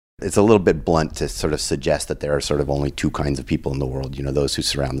It's a little bit blunt to sort of suggest that there are sort of only two kinds of people in the world, those who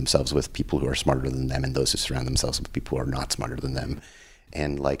surround themselves with people who are smarter than them and those who surround themselves with people who are not smarter than them.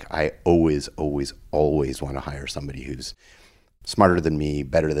 And like, I always want to hire somebody who's smarter than me,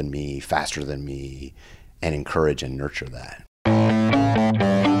 better than me, faster than me, and encourage and nurture that.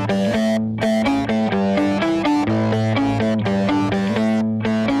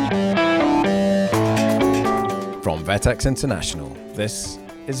 From VETX International, this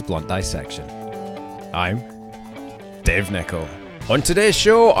is Blunt Dissection. I'm Dave Nichol. On today's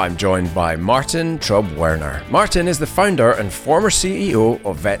show, I'm joined by Martin Trubb-Werner. Martin is the founder and former CEO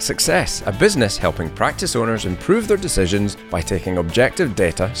of Vet Success, a business helping practice owners improve their decisions by taking objective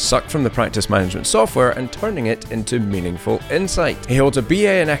data sucked from the practice management software and turning it into meaningful insight. He holds a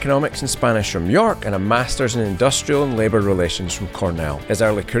BA in Economics and Spanish from York and a Master's in Industrial and Labour Relations from Cornell. His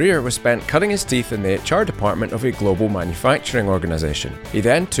early career was spent cutting his teeth in the HR department of a global manufacturing organisation. He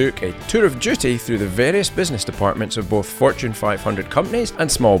then took a tour of duty through the various business departments of both Fortune 500 companies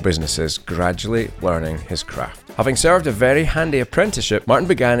and small businesses, gradually learning his craft. Having served a very handy apprenticeship, Martin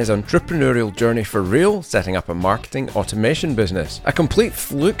began his entrepreneurial journey for real, setting up a marketing automation business. A complete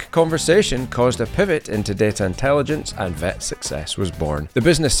fluke conversation caused a pivot into data intelligence, and Vet Success was born. The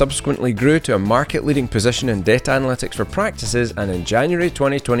business subsequently grew to a market-leading position in data analytics for practices, and in January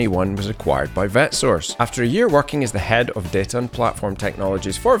 2021 was acquired by VetSource. After a year working as the head of data and platform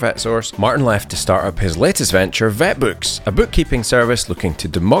technologies for VetSource, Martin left to start up his latest venture, VetBooks, a bookkeeping service looking to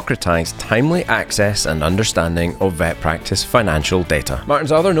democratize timely access and understanding of vet practice financial data.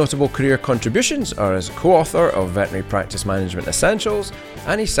 Martin's other notable career contributions are as co-author of Veterinary Practice Management Essentials,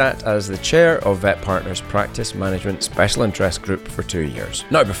 and he sat as the chair of Vet Partners Practice Management Special Interest Group for 2 years.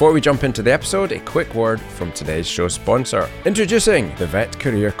 Now, before we jump into the episode, a quick word from today's show sponsor. Introducing the Vet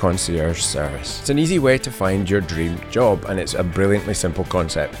Career Concierge Service. It's an easy way to find your dream job, and it's a brilliantly simple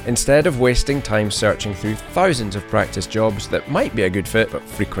concept. Instead of wasting time searching through thousands of practice jobs that might be a good fit but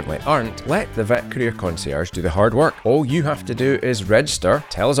frequently aren't, let the Vet Career Concierge do the hard work. All you have to do is register,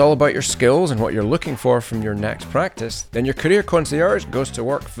 tell us all about your skills and what you're looking for from your next practice. Then your career concierge goes to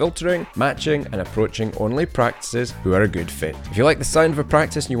work filtering, matching, and approaching only practices who are a good fit. If you like the sound of a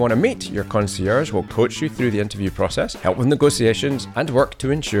practice and you want to meet, your concierge will coach you through the interview process, help with negotiations, and work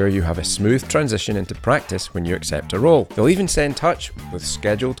to ensure you have a smooth transition into practice when you accept a role. They'll even stay in touch with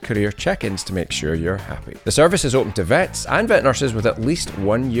scheduled career check-ins to make sure you're happy. The service is open to vets and vet nurses with at least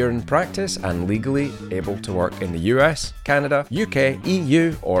 1 year in practice and legally able to work in the US, Canada, UK,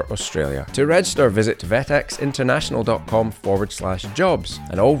 EU, or Australia. To register, visit vetxinternational.com/jobs,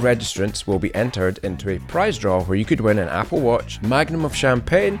 and all registrants will be entered into a prize draw where you could win an Apple Watch, Magnum of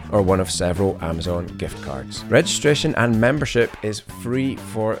Champagne, or one of several Amazon gift cards. Registration and membership is free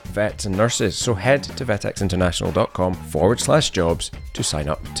for vets and nurses, so head to vetxinternational.com/jobs to sign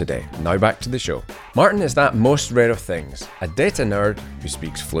up today. Now back to the show. Martin is that most rare of things, a data nerd who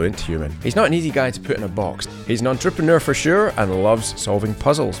speaks fluent human. He's not an easy guy to put in a box. He's an entrepreneur for sure and loves solving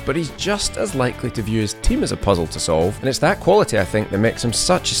puzzles, but he's just as likely to view his team as a puzzle to solve, and it's that quality, I think, that makes him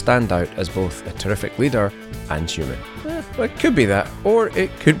such a standout as both a terrific leader and human. Well, it could be that, or it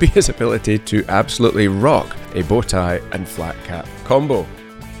could be his ability to absolutely rock a bow tie and flat cap combo.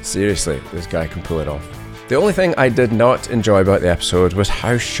 Seriously, this guy can pull it off. The only thing I did not enjoy about the episode was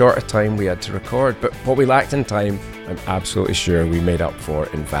how short a time we had to record, but what we lacked in time, I'm absolutely sure we made up for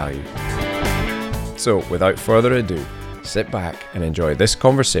in value. So, without further ado, sit back and enjoy this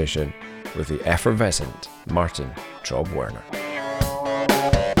conversation with the effervescent Martin Trubb-Werner.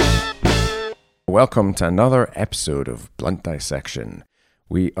 Welcome to another episode of Blunt Dissection.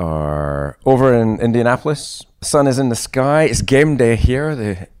 We are over in Indianapolis. The sun is in the sky. It's game day here.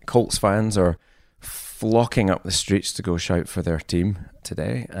 The Colts fans are flocking up the streets to go shout for their team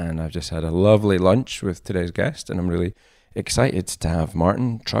today. And I've just had a lovely lunch with today's guest, and I'm really excited to have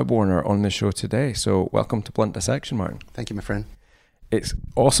Martin Trubb-Werner on the show today. So welcome to Blunt Dissection, Martin. Thank you, my friend. It's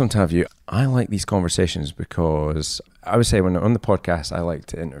awesome to have you. I like these conversations because I would say when on the podcast, I like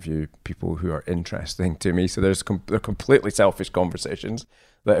to interview people who are interesting to me. So they're completely selfish conversations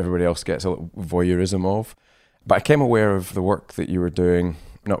that everybody else gets a little voyeurism of. But I came aware of the work that you were doing,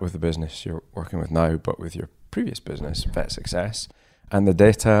 not with the business you're working with now, but with your previous business, Vet Success, and the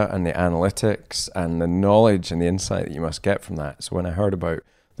data and the analytics and the knowledge and the insight that you must get from that. So when I heard about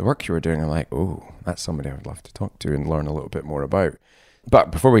the work you were doing, I'm like, oh, that's somebody I would love to talk to and learn a little bit more about.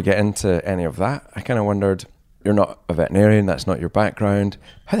 But before we get into any of that, I kind of wondered, you're not a veterinarian, that's not your background.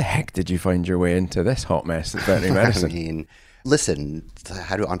 How the heck did you find your way into this hot mess that's veterinary medicine? I mean, listen,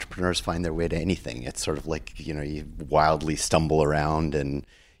 how do entrepreneurs find their way to anything? It's sort of like, you wildly stumble around and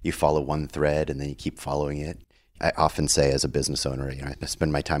you follow one thread and then you keep following it. I often say as a business owner, I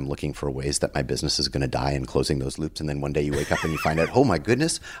spend my time looking for ways that my business is going to die and closing those loops. And then one day you wake up and you find out, oh my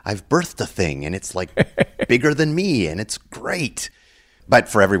goodness, I've birthed a thing and it's like bigger than me and it's great. But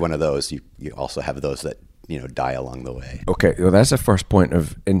for every one of those, you also have those that, die along the way. Okay, well, that's the first point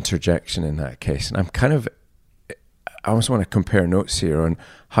of interjection in that case. And I almost want to compare notes here on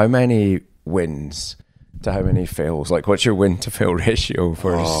how many wins to how many fails. Like, what's your win to fail ratio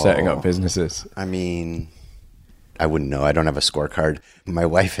for setting up businesses? I mean, I wouldn't know. I don't have a scorecard. My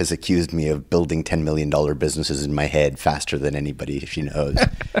wife has accused me of building $10 million businesses in my head faster than anybody she knows.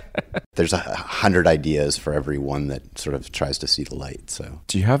 There's 100 ideas for every one that sort of tries to see the light. So,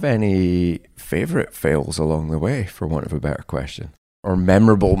 do you have any favorite fails along the way, for want of a better question? Or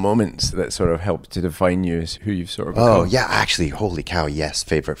memorable moments that sort of helped to define you as who you've sort of become? Oh, yeah, actually, holy cow, yes,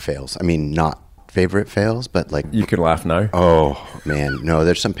 favorite fails. I mean, not favorite fails, but like... You can laugh now. Oh, man, no,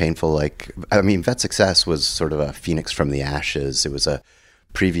 there's some painful, Vet Success was sort of a phoenix from the ashes. It was a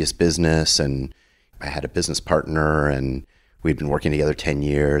previous business, and I had a business partner, and we'd been working together 10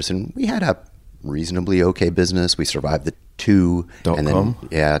 years, and we had a reasonably okay business. We survived the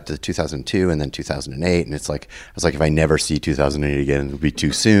the 2002 and then 2008. And I was like, if I never see 2008 again, it'll be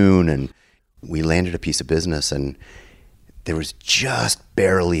too soon. And we landed a piece of business and there was just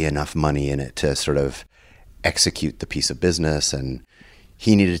barely enough money in it to sort of execute the piece of business. And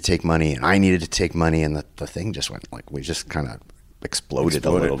he needed to take money and I needed to take money. And the thing just went we just kind of exploded a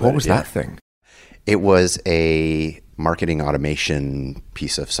little bit. What was that thing? It was a marketing automation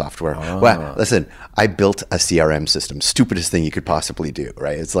piece of software. Well, listen, I built a CRM system. Stupidest thing you could possibly do,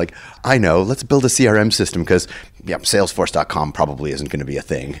 right? It's like, I know, let's build a CRM system because, Salesforce.com probably isn't going to be a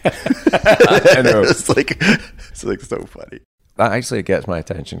thing. I know. It's like so funny. That actually gets my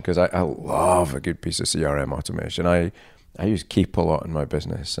attention because I love a good piece of CRM automation. I use Keep a lot in my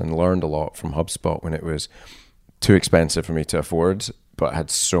business and learned a lot from HubSpot when it was too expensive for me to afford, but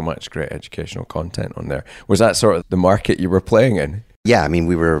had so much great educational content on there. Was that sort of the market you were playing in? Yeah, I mean,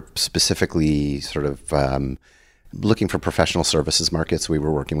 we were specifically sort of looking for professional services markets. We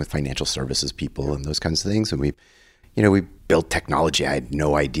were working with financial services people and those kinds of things. And we built technology. I had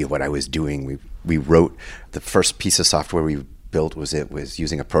no idea what I was doing. We wrote the first piece of software we built was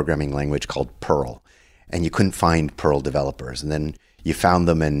using a programming language called Perl, and you couldn't find Perl developers. And then you found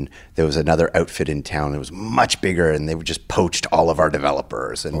them, and there was another outfit in town that was much bigger, and they just poached all of our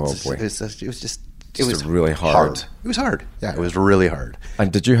developers. And it was really hard. It was hard. Yeah, it was really hard.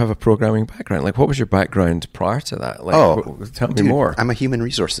 And did you have a programming background? Like, what was your background prior to that? Tell me more. I'm a human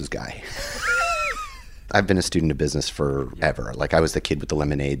resources guy. I've been a student of business forever. Like, I was the kid with the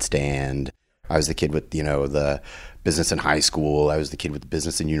lemonade stand. I was the kid with, the business in high school. I was the kid with the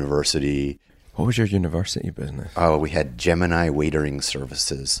business in university. What was your university business? Oh, we had Gemini waitering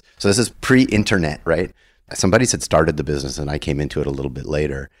services. So this is pre-internet, right? Somebody had started the business and I came into it a little bit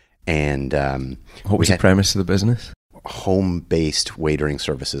later. And what was the premise of the business? Home-based waitering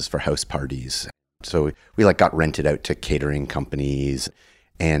services for house parties. So we got rented out to catering companies.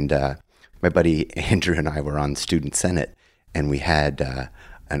 And my buddy Andrew and I were on Student Senate, and we had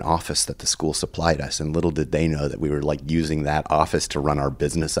an office that the school supplied us, and little did they know that we were using that office to run our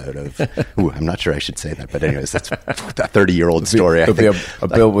business out of. Ooh, I'm not sure I should say that, but anyways, that's a 30-year-old story. There'll be a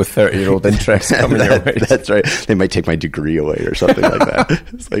bill with 30-year-old interest coming your way. That's right. They might take my degree away or something like that.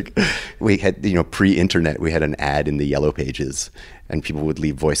 It's like we had, pre-internet, we had an ad in the Yellow Pages, and people would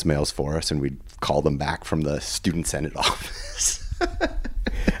leave voicemails for us, and we'd call them back from the Student Senate office.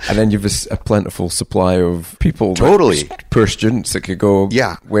 And then you've a plentiful supply of people, totally poor students that could go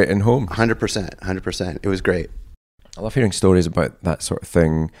waiting home. 100%. It was great. I love hearing stories about that sort of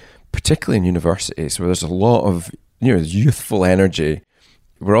thing, particularly in universities where there's a lot of youthful energy.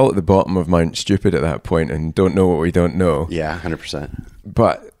 We're all at the bottom of Mount Stupid at that point and don't know what we don't know. Yeah, 100%.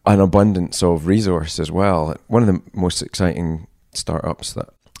 But an abundance of resource as well. One of the most exciting startups that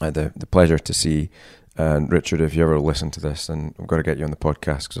I had the pleasure to see. And Richard, if you ever listen to this, then I've got to get you on the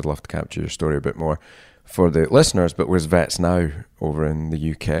podcast because I'd love to capture your story a bit more for the listeners, but was Vets Now over in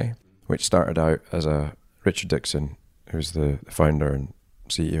the UK, which started out as Richard Dixon, who's the founder and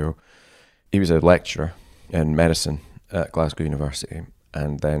CEO. He was a lecturer in medicine at Glasgow University,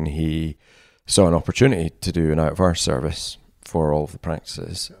 and then he saw an opportunity to do an out-of-hours service for all of the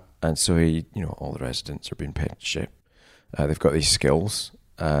practices. And so all the residents are being paid to ship. They've got these skills.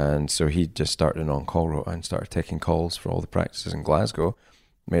 And so he just started an on-call rota and started taking calls for all the practices in Glasgow,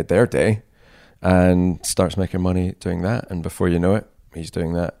 made their day, and starts making money doing that. And before you know it, he's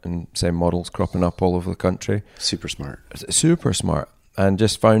doing that, and same models cropping up all over the country. Super smart. And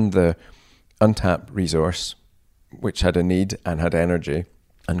just found the untapped resource, which had a need and had energy,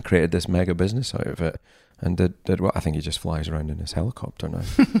 and created this mega business out of it. And did what? I think he just flies around in his helicopter now.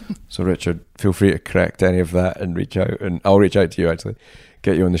 So Richard, feel free to correct any of that and reach out, and I'll reach out to you actually,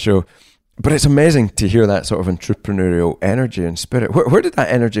 get you on the show. But it's amazing to hear that sort of entrepreneurial energy and spirit. Where did that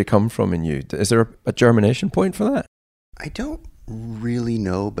energy come from in you? Is there a germination point for that? I don't really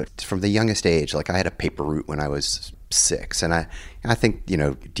know, but from the youngest age, like I had a paper route when I was 6, and I think, you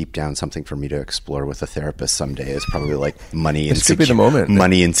know, deep down something for me to explore with a therapist someday is probably like money and could be the moment.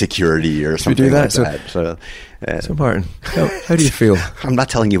 Money insecurity or something do that? like that. So Martin, how do you feel? I'm not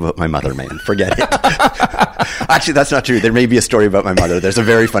telling you about my mother, man. Forget it. Actually, that's not true. There may be a story about my mother. There's a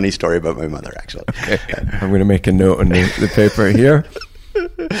very funny story about my mother, actually. Okay. I'm going to make a note on the paper here.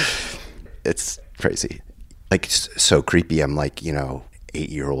 It's crazy. Like, so creepy. I'm like, you know,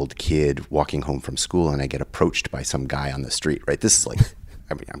 8-year-old kid walking home from school, and I get approached by some guy on the street, right? This is like,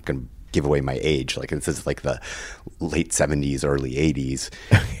 I mean, I'm going to give away my age. Like, this is like the late 70s, early 80s.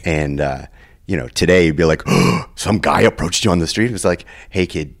 And, you know, today you'd be like, oh, some guy approached you on the street. It was like, hey,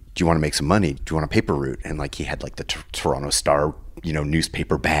 kid, do you want to make some money? Do you want a paper route? And like, he had like the Toronto Star, you know,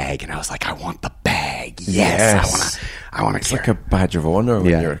 newspaper bag. And I was like, I want the bag. Yes. I want to. It's like a badge of honor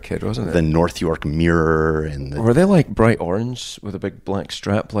when you were a kid, wasn't it? The North York Mirror. And were they like bright orange with a big black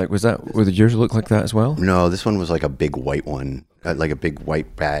strap? Like, would yours look like that as well? No, this one was like a big white one, like a big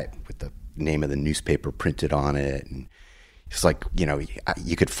white bag with the name of the newspaper printed on it. And it's like, you know,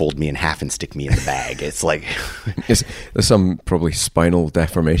 you could fold me in half and stick me in the bag. It's like... There's some probably spinal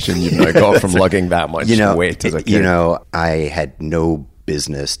deformation you've now got from lugging that much weight as a kid. You know, I had no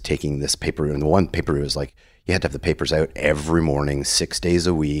business taking this paper route. And the one paper route was like, you had to have the papers out every morning, 6 days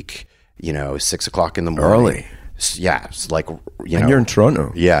a week, you know, 6 o'clock in the morning. Early. Yeah. It's like, you know. And you're in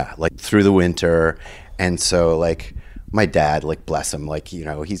Toronto. Yeah. Like through the winter. And so like my dad, like bless him, like, you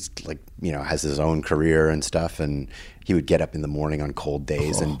know, he's like, you know, has his own career and stuff. And he would get up in the morning on cold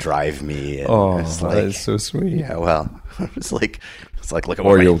days and drive me. And it's like, that is so sweet. Yeah. Well, it's like, look at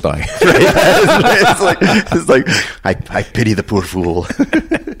or you'll die. Right? it's like I pity the poor fool.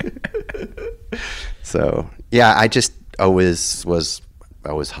 So yeah, I just always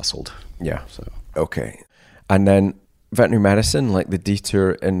hustled. Yeah. So okay, and then veterinary medicine, like the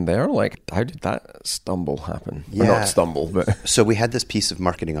detour in there, like how did that stumble happen? Yeah. Or not stumble, but so we had this piece of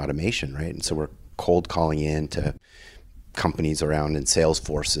marketing automation, right? And so we're cold calling in to companies around in sales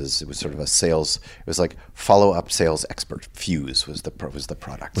forces. It was sort of it was like follow-up sales expert. Fuse was the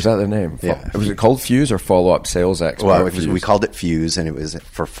product. Was that the name? Yeah. Was it called Fuse or follow-up sales expert? Well, we called it Fuse, and it was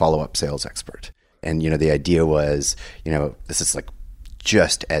for follow-up sales expert. And, you know, the idea was, you know, this is like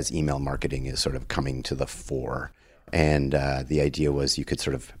just as email marketing is sort of coming to the fore. And the idea was you could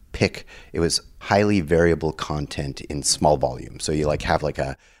sort of pick, it was highly variable content in small volume. So you like have like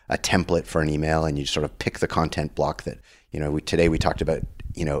a template for an email, and you sort of pick the content block that, you know, today we talked about,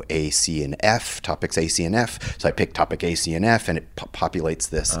 you know, A, C, and F, topics A, C, and F. So I pick topic A, C, and F, and it populates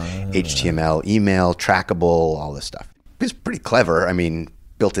this HTML email, trackable, all this stuff. It was pretty clever. I mean,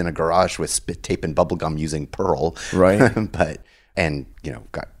 built in a garage with spit tape and bubble gum using Perl. Right. And, you know,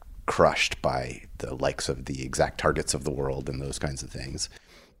 got crushed by the likes of the Exact Targets of the world and those kinds of things.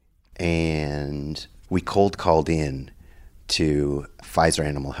 And we cold called in to Pfizer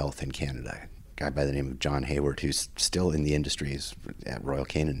Animal Health in Canada, a guy by the name of John Hayward, who's still in the industry. He's at Royal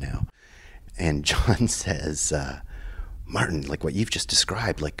Canin now. And John says, Martin, like what you've just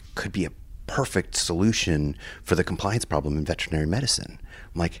described, like could be a perfect solution for the compliance problem in veterinary medicine.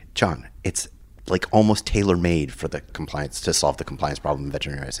 I'm like, John, it's like almost tailor-made for the compliance, to solve the compliance problem in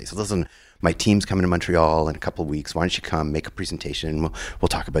veterinary medicine. So listen, my team's coming to Montreal in a couple of weeks. Why don't you come, make a presentation, and we'll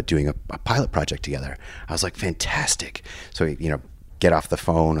talk about doing a pilot project together. I was like, fantastic. So, you know, get off the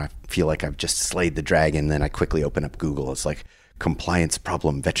phone. I feel like I've just slayed the dragon. Then I quickly open up Google. It's like, compliance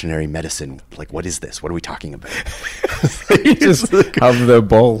problem, veterinary medicine. Like, what is this? What are we talking about? You just have the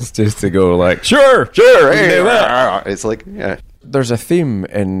balls just to go like, sure, hey, it's like, yeah. There's a theme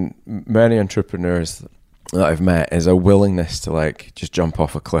in many entrepreneurs that I've met, is a willingness to like just jump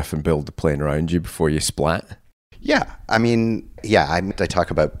off a cliff and build the plane around you before you splat. Yeah. I mean, yeah, I talk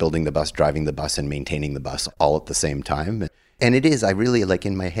about building the bus, driving the bus, and maintaining the bus all at the same time. And it is, I really, like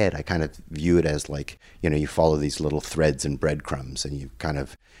in my head, I kind of view it as like, you know, you follow these little threads and breadcrumbs, and you kind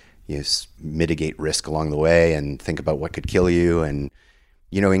of, you mitigate risk along the way and think about what could kill you. And,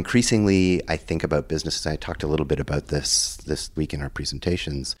 you know, increasingly I think about businesses. I talked a little bit about this week in our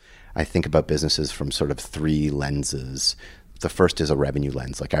presentations. I think about businesses from sort of 3 lenses. The first is a revenue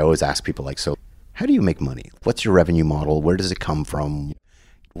lens. Like I always ask people, like, so how do you make money? What's your revenue model? Where does it come from?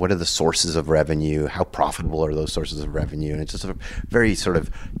 What are the sources of revenue? How profitable are those sources of revenue? And it's just a very sort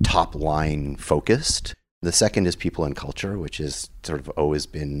of top line focused. The second is people and culture, which has sort of always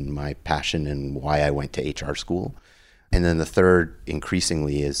been my passion and why I went to HR school. And then the third,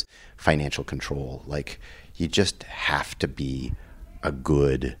 increasingly, is financial control. Like, you just have to be a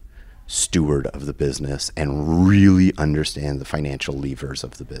good steward of the business and really understand the financial levers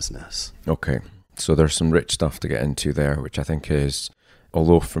of the business. Okay. So there's some rich stuff to get into there, which I think is,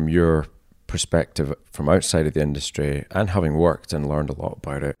 although from your perspective from outside of the industry and having worked and learned a lot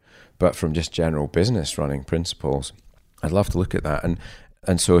about it, but from just general business running principles, I'd love to look at that.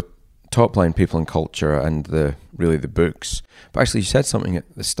 And so top line, people and culture, and the books. But actually you said something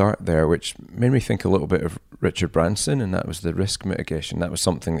at the start there which made me think a little bit of Richard Branson, and that was the risk mitigation. That was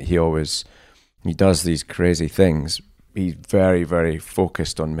something that he does these crazy things. He's very, very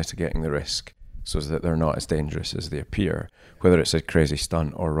focused on mitigating the risk so that they're not as dangerous as they appear, whether it's a crazy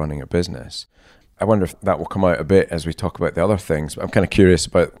stunt or running a business. I wonder if that will come out a bit as we talk about the other things, but I'm kind of curious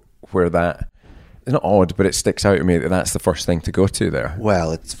about where that, it's not odd, but it sticks out to me that that's the first thing to go to there.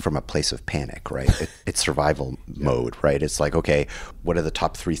 Well, it's from a place of panic, right? It's survival mode, right? It's like, okay, what are the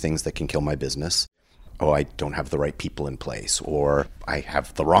top 3 things that can kill my business? Oh, I don't have the right people in place, or I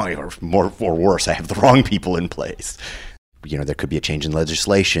have the wrong, or worse, I have the wrong people in place. You know, there could be a change in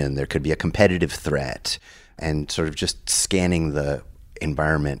legislation, there could be a competitive threat, and sort of just scanning the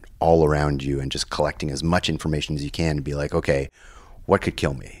environment all around you and just collecting as much information as you can to be like, okay, what could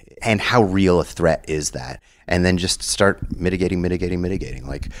kill me? And how real a threat is that? And then just start mitigating,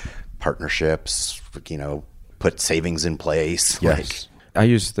 like partnerships, you know, put savings in place. Yes. I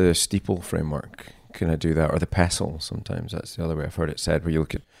use the Steeple framework. Can I do that? Or the PESTLE sometimes. That's the other way I've heard it said, where you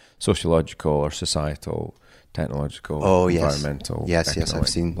look at sociological or societal, technological, environmental, economic, I've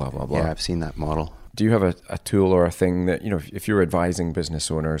seen, blah, blah, blah. Yeah, I've seen that model. Do you have a tool or a thing that, you know, if you're advising business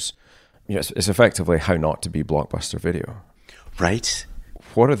owners, you know, it's effectively how not to be Blockbuster Video. Right.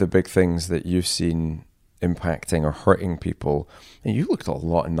 What are the big things that you've seen impacting or hurting people? And you looked at a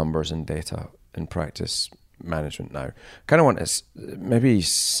lot of numbers and data in practice management now. Kind of want to maybe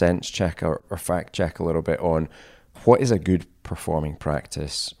sense check or fact check a little bit on what is a good performing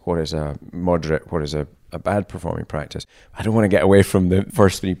practice, what is a moderate, what is a bad performing practice. I don't want to get away from the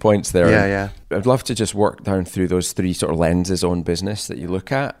first 3 points there. Yeah. I'd love to just work down through those 3 sort of lenses on business that you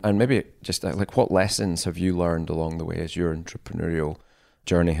look at, and maybe just like what lessons have you learned along the way as your entrepreneurial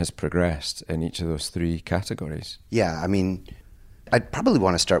journey has progressed in each of those 3 categories? Yeah, I mean, I'd probably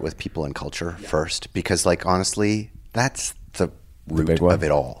want to start with people and culture first, because like, honestly, that's the root of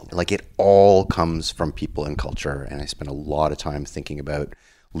it all. Like, it all comes from people and culture. And I spent a lot of time thinking about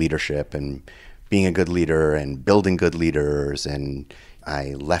leadership and being a good leader and building good leaders. And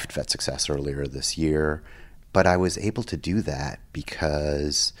I left VetSuccess earlier this year, but I was able to do that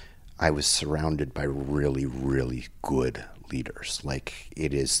because I was surrounded by really, really good leaders. Like,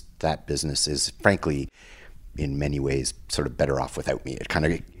 that business is frankly, in many ways, sort of better off without me.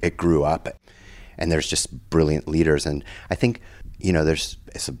 It grew up, and there's just brilliant leaders. And I think, you know,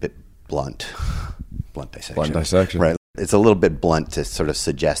 it's a bit blunt dissection. Right. It's a little bit blunt to sort of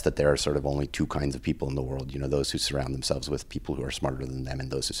suggest that there are sort of only 2 kinds of people in the world. You know, those who surround themselves with people who are smarter than them, and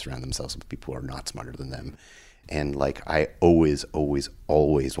those who surround themselves with people who are not smarter than them. And like, I always want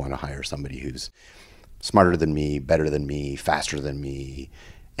to hire somebody who's smarter than me, better than me, faster than me,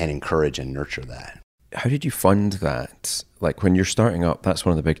 and encourage and nurture that. How did you fund that? Like, when you're starting up, that's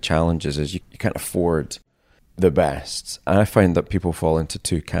one of the big challenges, is you can't afford the best. And I find that people fall into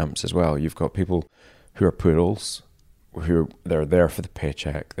 2 camps as well. You've got people who are poodles, who they're there for the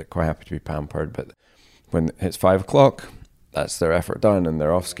paycheck, they're quite happy to be pampered, but when it's 5 o'clock, that's their effort done and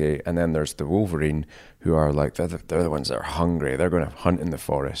they're off skate. And then there's the Wolverine, who are like, they're the ones that are hungry. They're going to hunt in the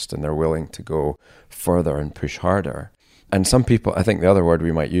forest and they're willing to go further and push harder. And some people, I think the other word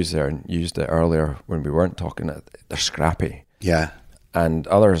we might use there, and used it earlier when we weren't talking, they're scrappy. Yeah. And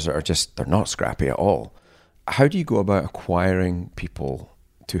others are just, they're not scrappy at all. How do you go about acquiring people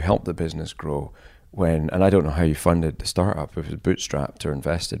to help the business grow when, and I don't know how you funded the startup, if it was bootstrapped or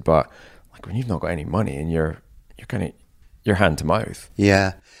invested, but like when you've not got any money and you're hand to mouth.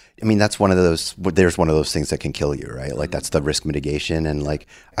 Yeah. I mean, there's one of those things that can kill you, right? Like, that's the risk mitigation. And like,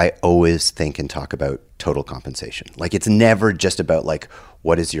 I always think and talk about total compensation. Like, it's never just about like,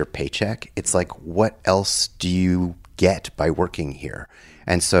 what is your paycheck? It's like, what else do you get by working here?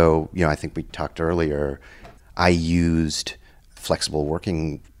 And so, you know, I think we talked earlier, I used flexible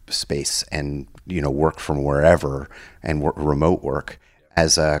working space and, you know, work from wherever and remote work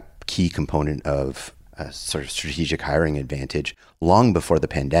as a key component of a sort of strategic hiring advantage long before the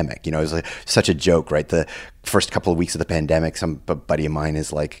pandemic. You know, it was like such a joke, right? The first couple of weeks of the pandemic, some buddy of mine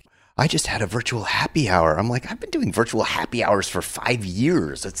is like, I just had a virtual happy hour. I'm like, I've been doing virtual happy hours for 5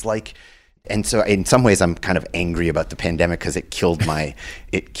 years. It's like, And so in some ways I'm kind of angry about the pandemic because it killed my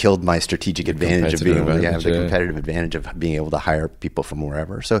strategic advantage of being able to have the competitive advantage of being able to hire people from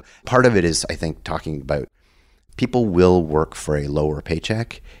wherever. So part of it is, I think, talking about people will work for a lower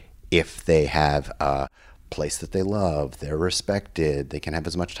paycheck if they have a place that they love, they're respected, they can have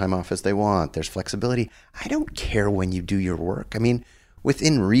as much time off as they want, there's flexibility. I don't care when you do your work. I mean,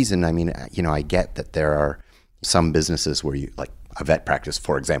 within reason, I mean, I get that there are some businesses where you, like a vet practice,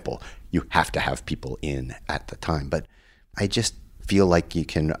 for example, you have to have people in at the time. But I just feel like you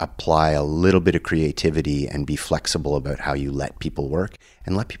can apply a little bit of creativity and be flexible about how you let people work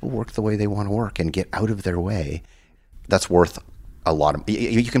and let people work the way they want to work and get out of their way. That's worth a lot of,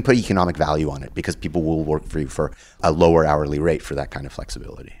 you can put economic value on it because people will work for you for a lower hourly rate for that kind of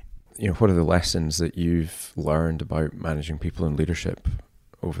flexibility. What are the lessons that you've learned about managing people and leadership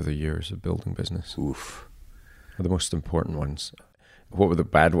over the years of building business? Oof. Are the most important ones? What were the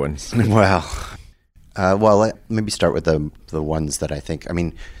bad ones? Well, let maybe start with the ones that I think, I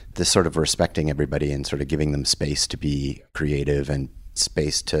mean, this sort of respecting everybody and sort of giving them space to be creative and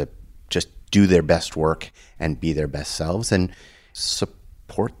space to just do their best work and be their best selves and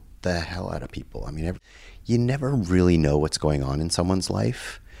support the hell out of people. I mean, you never really know what's going on in someone's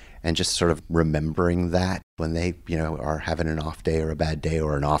life, and just sort of remembering that when they, are having an off day or a bad day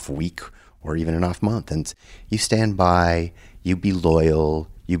or an off week or even an off month. And you stand by, you be loyal,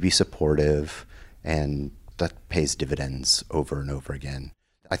 you be supportive, and that pays dividends over and over again.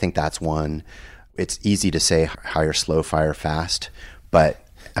 I think that's one. It's easy to say hire slow, fire fast, but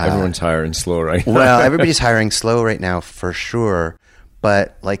everyone's hiring slow right now. Well, everybody's hiring slow right now for sure,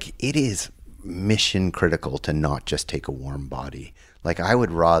 but like it is mission critical to not just take a warm body. Like I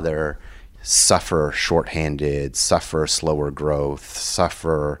would rather suffer shorthanded, suffer slower growth,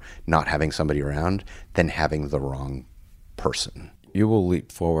 suffer not having somebody around than having the wrong person. You will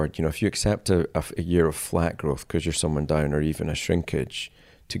leap forward. If you accept a year of flat growth because you're someone down or even a shrinkage,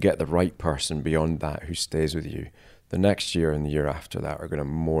 to get the right person beyond that who stays with you, the next year and the year after that are going to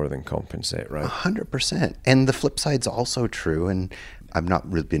more than compensate, right? 100%. And the flip side's also true, and I've not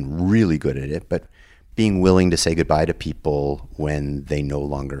really been really good at it, but being willing to say goodbye to people when they no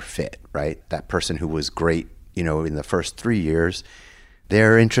longer fit, right? That person who was great, in the first 3 years,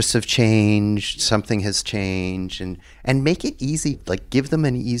 their interests have changed, something has changed, and make it easy, like give them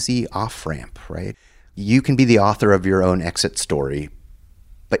an easy off-ramp, right? You can be the author of your own exit story,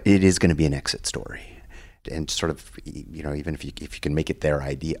 but it is going to be an exit story. And sort of, even if you can make it their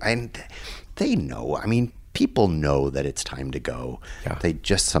idea, and they know, I mean, people know that it's time to go. Yeah. They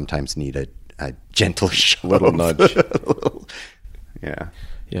just sometimes need a gentle shove. Little nudge. Yeah.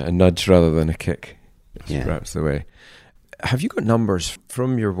 Yeah, a nudge rather than a kick. Yeah. Perhaps the way. Have you got numbers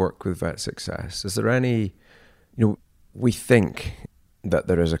from your work with Vet Success? Is there any, we think that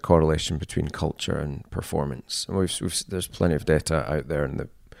there is a correlation between culture and performance. And there's plenty of data out there in the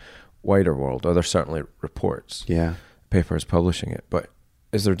wider world, or there's certainly reports, papers publishing it. But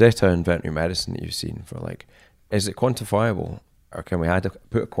is there data in veterinary medicine that you've seen for is it quantifiable? Or can we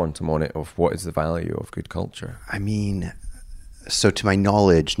put a quantum on it of what is the value of good culture? I mean, so to my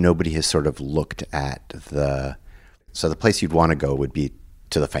knowledge, nobody has sort of looked at so the place you'd want to go would be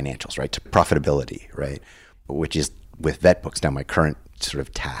to the financials, right? To profitability, right? Which is with VetBooks now, my current sort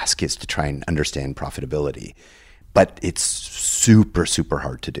of task is to try and understand profitability. But it's super, super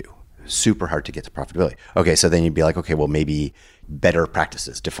hard to do. Super hard to get to profitability. Okay, so then you'd be like, okay, well, maybe better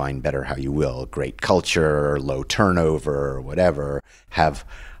practices, define better how you will, great culture, low turnover, or whatever, have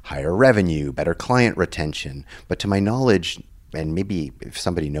higher revenue, better client retention. But to my knowledge, and maybe if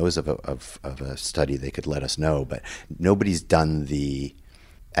somebody knows of a study, they could let us know, but nobody's done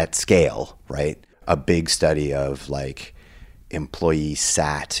at scale, right? A big study of employee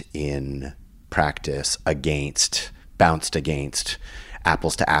sat in practice bounced against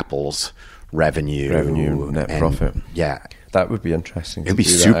apples to apples revenue, net profit. Yeah. That would be interesting. It'd be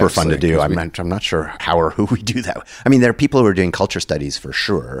super fun to do. I'm not sure how or who we do that. I mean, there are people who are doing culture studies for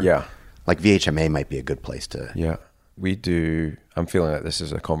sure. Yeah. Like VHMA might be a good place to. Yeah. We do. I'm feeling like this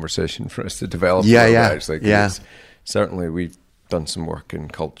is a conversation for us to develop. Yeah. Certainly we've done some work in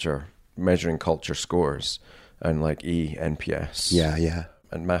culture, measuring culture scores and NPS. Yeah.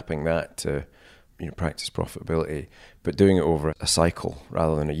 And mapping that to practice profitability, but doing it over a cycle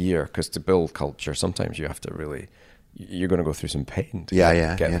rather than a year. Because to build culture, sometimes you have to really, you're going to go through some pain to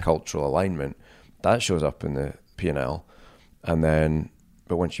get the cultural alignment. That shows up in the P&L. And then,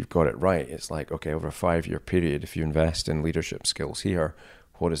 but once you've got it right, it's okay, over a 5-year period, if you invest in leadership skills here,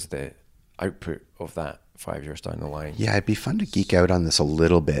 what is the output of that 5 years down the line? Yeah, it'd be fun to geek out on this a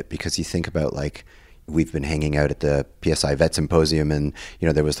little bit, because you think about we've been hanging out at the PSI Vet Symposium, and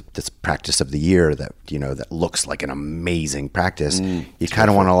there was this practice of the year that that looks like an amazing practice. You kind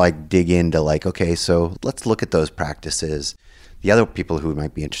of want to like dig into like, okay, so let's look at those practices. The other people who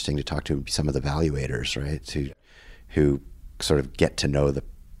might be interesting to talk to would be some of the evaluators, right? Who sort of get to know the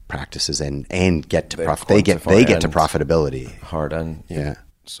practices and get to they get to profitability. Hard and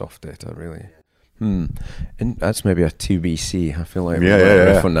soft data, really. And that's maybe a TBC. I feel like we'll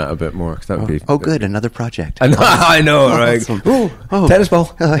riff on that a bit more. That would be good. Another project. I know, right? Oh, tennis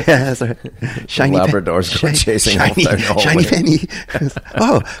ball. Oh, yeah, that's right. Shiny Labradors chasing shiny, down the hallway. Shiny penny.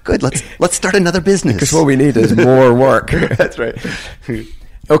 Oh, good. Let's start another business. Because what we need is more work. That's right.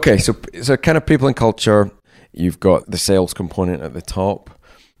 Okay, so kind of people and culture. You've got the sales component at the top,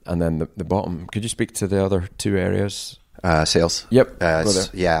 and then the bottom. Could you speak to the other two areas? Sales. Yep.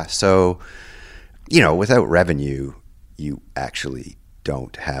 Yeah. So, without revenue, you actually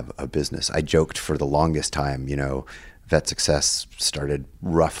don't have a business. I joked for the longest time, Vet Success started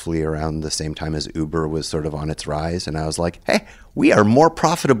roughly around the same time as Uber was sort of on its rise. And I was like, hey, we are more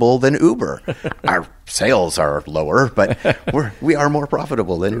profitable than Uber. Our sales are lower, but we are more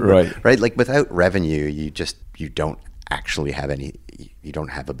profitable than Uber. Right? Like without revenue, you don't actually have you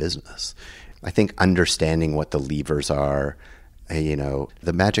don't have a business. I think understanding what the levers are,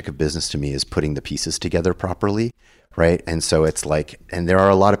 the magic of business to me is putting the pieces together properly, right? And so it's like, and there are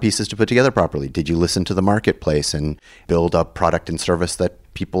a lot of pieces to put together properly. Did you listen to the marketplace and build a product and service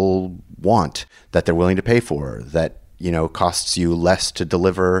that people want, that they're willing to pay for, that, costs you less to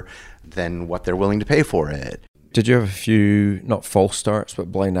deliver than what they're willing to pay for it? Did you have a few, not false starts,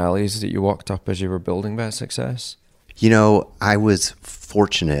 but blind alleys that you walked up as you were building Vet Success? I was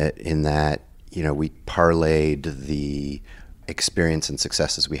fortunate in that, we parlayed the experience and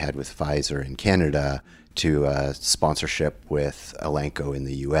successes we had with Pfizer in Canada to a sponsorship with Elanco in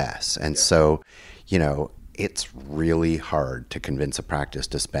the US. And so, it's really hard to convince a practice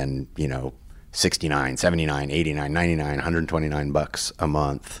to spend, $69, $79, $89, $99, $129 a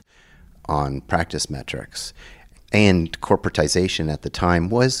month on practice metrics. And corporatization at the time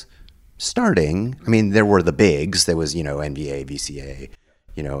was starting. I mean, there were the bigs. There was, NVA, VCA,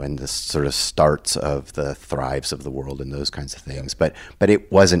 and the sort of starts of the Thrives of the world and those kinds of things. But it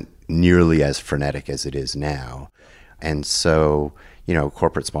wasn't nearly as frenetic as it is now. And so,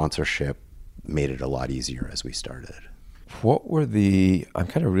 corporate sponsorship made it a lot easier as we started. What were I'm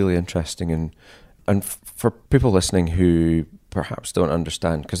kind of really interested in, and for people listening who perhaps don't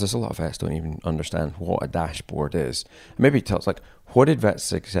understand, because there's a lot of vets don't even understand what a dashboard is. Maybe tell us, like, what did Vet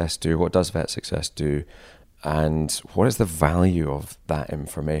Success do? What does Vet Success do? And what is the value of that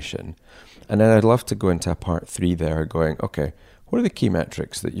information? And then I'd love to go into a part 3 there going, okay, what are the key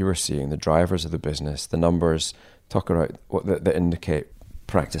metrics that you were seeing, the drivers of the business, the numbers, talk about what that indicate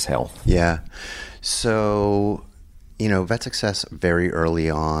practice health? Yeah. So, Vet Success very early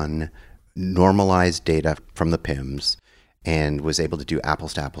on normalized data from the PIMS and was able to do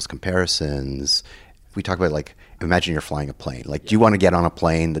apples to apples comparisons. We talk about, like, imagine you're flying a plane. Like, do you want to get on a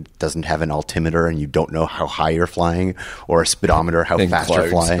plane that doesn't have an altimeter and you don't know how high you're flying, or a speedometer, how fast you're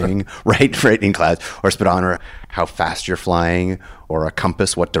flying, right, in clouds, or a speedometer, how fast you're flying, or a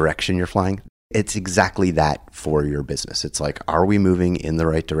compass, what direction you're flying? It's exactly that for your business. It's like, are we moving in the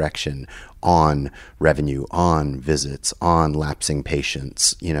right direction on revenue, on visits, on lapsing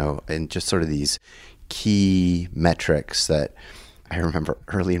patients, and just sort of these key metrics that I remember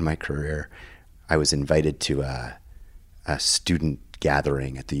early in my career. I was invited to a student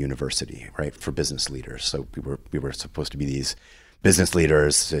gathering at the university, right, for business leaders. So we were supposed to be these business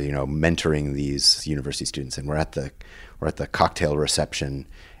leaders, mentoring these university students. And we're at the cocktail reception,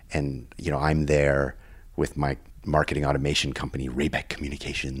 and I'm there with my marketing automation company, Raybeck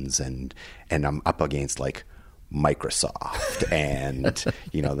Communications, and I'm up against like Microsoft and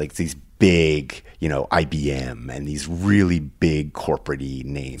like these big, IBM and these really big corporate-y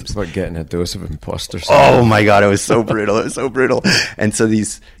names. It's like getting a dose of imposter syndrome. Oh my God, it was so brutal. It was so brutal. And so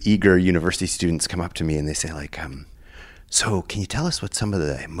these eager university students come up to me and they say like, so can you tell us what some of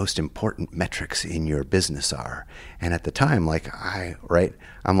the most important metrics in your business are? And at the time,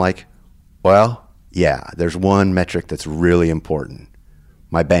 I'm like, well, yeah, there's one metric that's really important.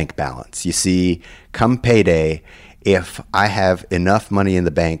 My bank balance. You see, come payday, if I have enough money in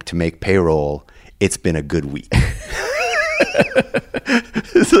the bank to make payroll, it's been a good week.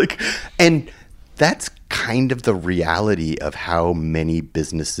 It's like, and that's kind of the reality of how many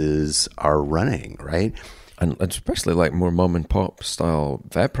businesses are running, right? And especially like more mom and pop style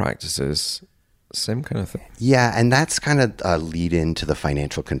vet practices, same kind of thing. Yeah, and that's kind of a lead into the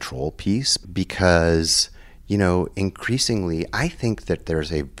financial control piece, because increasingly, I think that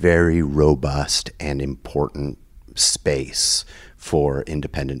there's a very robust and important space for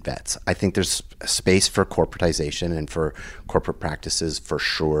independent vets. I think there's a space for corporatization and for corporate practices for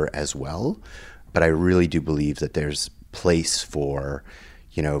sure as well. But I really do believe that there's place for,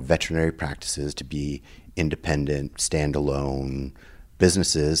 veterinary practices to be independent, standalone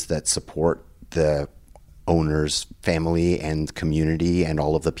businesses that support the owner's family and community and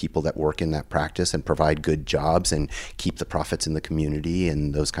all of the people that work in that practice and provide good jobs and keep the profits in the community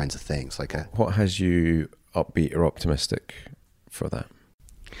and those kinds of things. What has you upbeat or optimistic for that?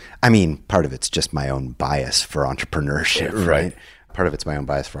 I mean, part of it's just my own bias for entrepreneurship, right? Part of it's my own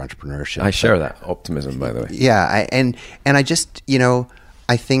bias for entrepreneurship. I share that optimism, by the way. Yeah, I just,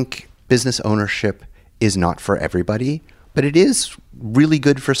 I think business ownership is not for everybody, but it is really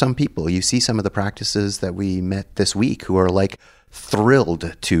good for some people. You see some of the practices that we met this week who are like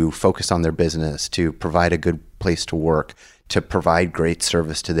thrilled to focus on their business, to provide a good place to work, to provide great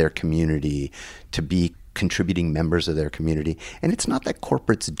service to their community, to be contributing members of their community. And it's not that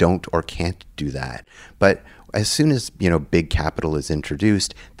corporates don't or can't do that, but as soon as, big capital is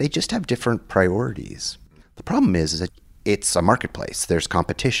introduced, they just have different priorities. The problem is that it's a marketplace. There's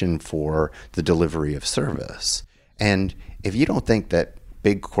competition for the delivery of service. And if you don't think that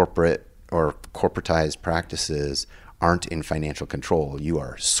big corporate or corporatized practices aren't in financial control, you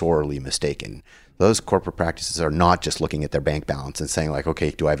are sorely mistaken. Those corporate practices are not just looking at their bank balance and saying like, okay,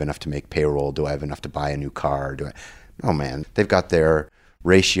 do I have enough to make payroll? Do I have enough to buy a new car? Oh man, they've got their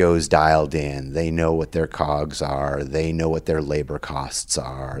ratios dialed in. They know what their COGS are. They know what their labor costs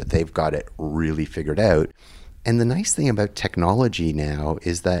are. They've got it really figured out. And the nice thing about technology now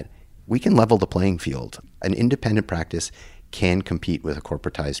is that we can level the playing field. An independent practice can compete with a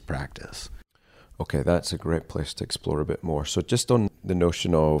corporatized practice. Okay, that's a great place to explore a bit more. So just on the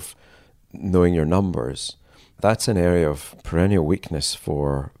notion of knowing your numbers, that's an area of perennial weakness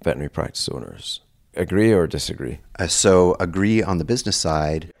for veterinary practice owners. Agree or disagree? So agree on the business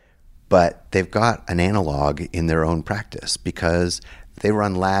side, but they've got an analog in their own practice because they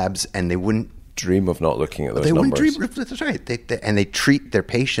run labs and they wouldn't dream of not looking at those numbers. They wouldn't dream, that's right. And they treat their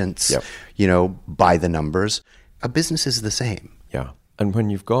patients, by the numbers. A business is the same. Yeah. And when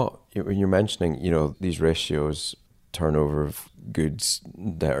you're mentioning, these ratios, turnover of goods,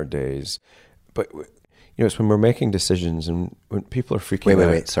 debtor days, but, it's when we're making decisions and when people are freaking out.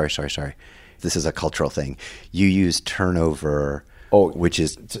 Wait. Sorry. This is a cultural thing. You use turnover, which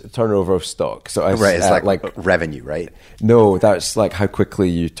is turnover of stock. So it's like revenue, right? No, that's like how quickly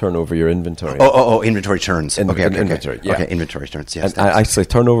you turn over your inventory. Inventory turns. Inventory. Yeah. Okay, inventory turns. Yes. And actually,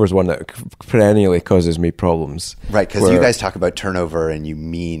 turnover is one that perennially causes me problems. Right, because you guys talk about turnover and you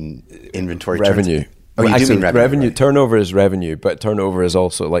mean inventory revenue. Turns. Oh, you do mean revenue. Right. Turnover is revenue, but turnover is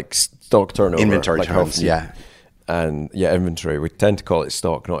also like stock turnover. Inventory turns. Yeah. And inventory. We tend to call it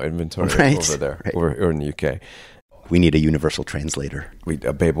stock, not inventory over there, over in the UK. We need a universal translator.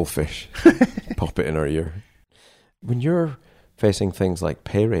 A Babel fish. Pop it in our ear. When you're facing things like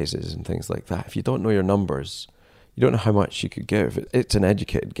pay raises and things like that, if you don't know your numbers, you don't know how much you could give. It's an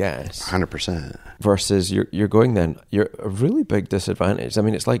educated guess. 100%. Versus you're going then, you're a really big disadvantage. I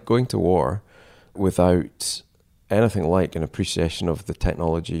mean, it's like going to war without anything like an appreciation of the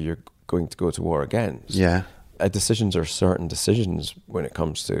technology you're going to go to war against. Yeah. Decisions are certain decisions when it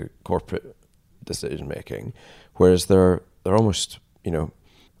comes to corporate decision making, whereas they're almost,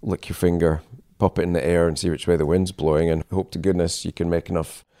 lick your finger, pop it in the air and see which way the wind's blowing and hope to goodness you can make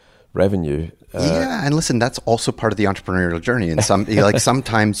enough revenue. And listen, that's also part of the entrepreneurial journey. And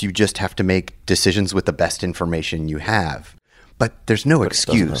sometimes you just have to make decisions with the best information you have. But there's no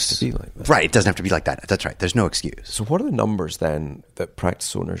excuse. It doesn't have to be like that. Right, it doesn't have to be like that. That's right. There's no excuse. So what are the numbers then that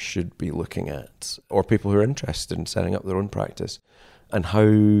practice owners should be looking at, or people who are interested in setting up their own practice? And how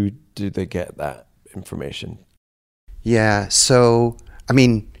do they get that information? Yeah, so, I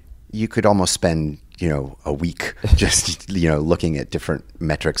mean, you could almost spend, a week just, looking at different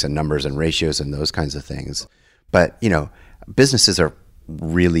metrics and numbers and ratios and those kinds of things. But, businesses are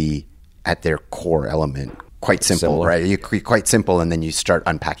really, at their core element, quite simple, Similar. Right? You're quite simple, and then you start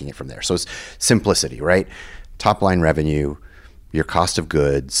unpacking it from there. So it's simplicity, right? Top line revenue, your cost of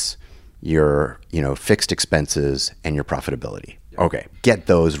goods, your fixed expenses, and your profitability. Okay, get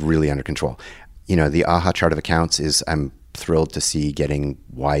those really under control. The AHA chart of accounts I'm thrilled to see getting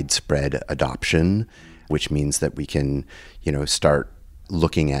widespread adoption, which means that we can, start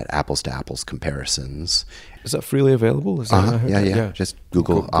looking at apples to apples comparisons. Is that freely available? Is that yeah. Just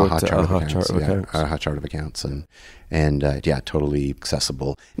Google AHA chart of accounts. AHA chart of accounts, and totally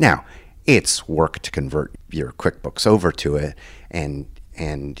accessible. Now, it's work to convert your QuickBooks over to it, and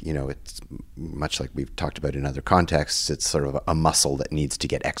And, it's much like we've talked about in other contexts, it's sort of a muscle that needs to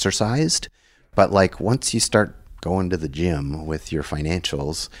get exercised. But like once you start going to the gym with your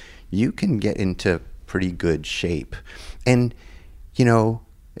financials, you can get into pretty good shape. And,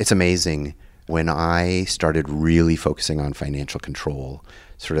 it's amazing. When I started really focusing on financial control,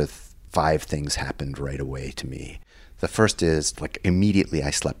 sort of 5 things happened right away to me. The first is like immediately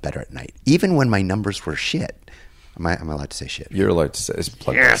I slept better at night, even when my numbers were shit. Am I allowed to say shit? You're allowed to say it's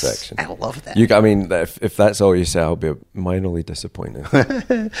Blunt Dissection. I love that. If that's all you say, I'll be minorly disappointed.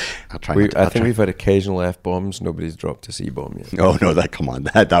 I'll try. I think we've had occasional F-bombs. Nobody's dropped a C-bomb yet. Oh no! Come on.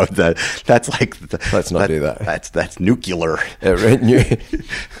 That's like. Let's not do that. That's nuclear.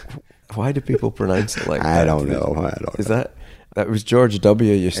 Why do people pronounce it like that? I don't know. Is that was George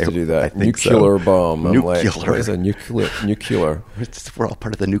W. used to do that? Nuclear bomb. I'm like, what is a nuclear? We're all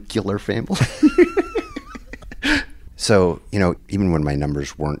part of the nuclear family. So, even when my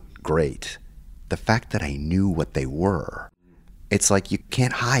numbers weren't great, the fact that I knew what they were, it's like you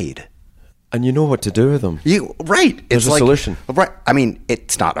can't hide. And you know what to do with them. Right. There's a solution. Right. I mean,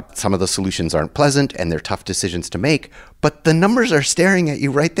 it's not, some of the solutions aren't pleasant and they're tough decisions to make, but the numbers are staring at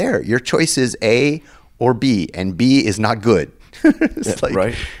you right there. Your choice is A or B, and B is not good.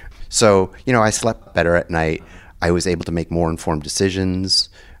 Right. So, I slept better at night. I was able to make more informed decisions.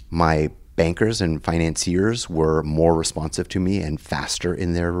 My bankers and financiers were more responsive to me and faster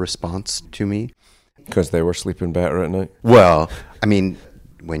in their response to me. Because they were sleeping better at night? Well, I mean,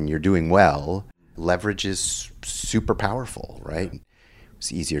 when you're doing well, leverage is super powerful, right? It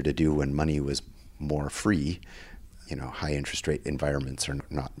was easier to do when money was more free. High interest rate environments are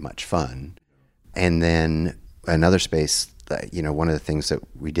not much fun. And then another space, one of the things that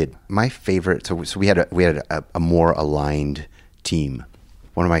we did, my favorite, so we had a more aligned team.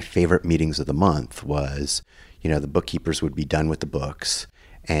 One of my favorite meetings of the month was, the bookkeepers would be done with the books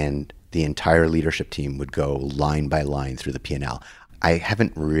and the entire leadership team would go line by line through the P&L. I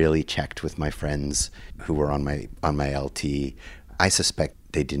haven't really checked with my friends who were on my LT. I suspect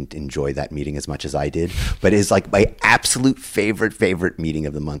they didn't enjoy that meeting as much as I did, but it's like my absolute favorite meeting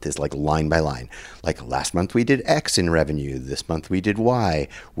of the month is like line by line. Like last month we did X in revenue. This month we did Y.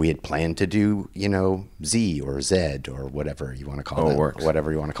 We had planned to do, Z or Z or whatever you want to call that.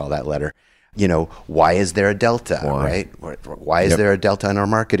 Whatever you want to call that letter. Why is there a delta, right? Why is there a delta on our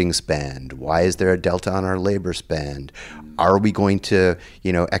marketing spend? Why is there a delta on our labor spend? Are we going to,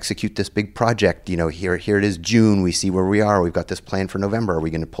 execute this big project? Here it is June. We see where we are. We've got this plan for November. Are we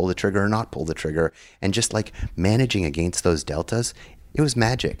going to pull the trigger or not pull the trigger? And just like managing against those deltas, it was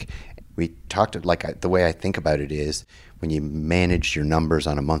magic. We talked the way I think about it is when you manage your numbers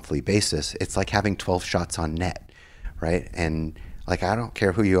on a monthly basis, it's like having 12 shots on net, right? And like, I don't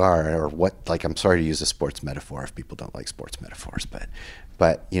care who you are or what, like, I'm sorry to use a sports metaphor if people don't like sports metaphors, but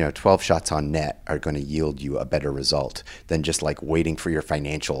 12 shots on net are going to yield you a better result than just like waiting for your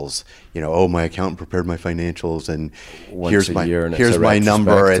financials. My accountant prepared my financials and here's my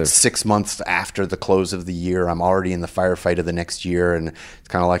number. It's 6 months after the close of the year. I'm already in the firefight of the next year. And it's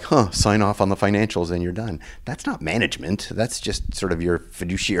kind of like, sign off on the financials and you're done. That's not management. That's just sort of your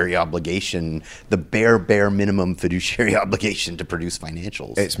fiduciary obligation, the bare minimum fiduciary obligation to produce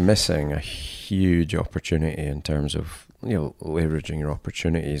financials. It's missing a huge opportunity in terms of leveraging your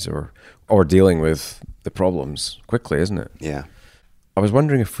opportunities or dealing with the problems quickly, isn't it? Yeah. I was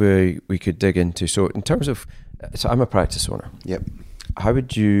wondering if we could dig into, so in terms of, so I'm a practice owner. Yep. How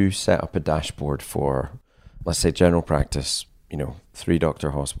would you set up a dashboard for, let's say, general practice, 3-doctor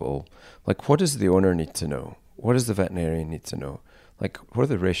hospital? Like, what does the owner need to know? What does the veterinarian need to know? Like, what are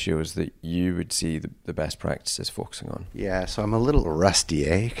the ratios that you would see the best practices focusing on? Yeah, so I'm a little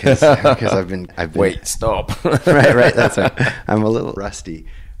rusty, Because I've been. Wait, stop. right. That's right. I'm a little rusty,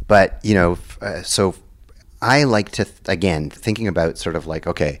 but so I like to again thinking about sort of like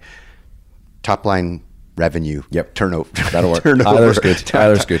top line revenue. Yep. Turnover. That'll work. Turnover. Tyler's good.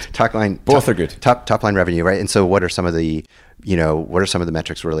 Tyler's good. Top line. Both are good. Top line revenue, right? And so what are some of the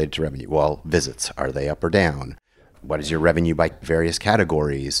metrics related to revenue? Well, visits, are they up or down? What is your revenue by various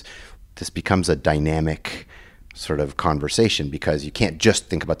categories? This becomes a dynamic sort of conversation because you can't just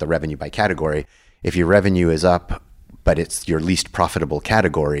think about the revenue by category. If your revenue is up, but it's your least profitable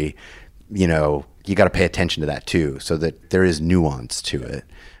category, you got to pay attention to that too, so that there is nuance to it.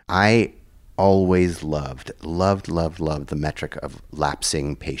 I always loved the metric of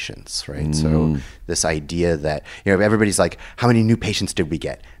lapsing patients, right? So this idea that, everybody's like, how many new patients did we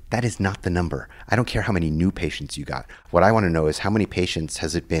get? That is not the number. I don't care how many new patients you got. What I want to know is how many patients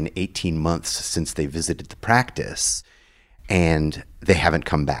has it been 18 months since they visited the practice and they haven't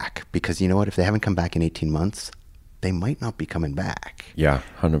come back? Because you know what? If they haven't come back in 18 months, they might not be coming back. Yeah,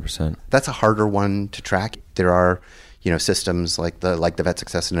 100%. That's a harder one to track. There are, systems like the Vet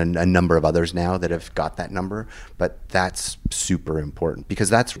Success and a number of others now that have got that number, but that's super important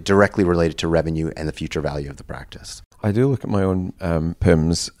because that's directly related to revenue and the future value of the practice. I do look at my own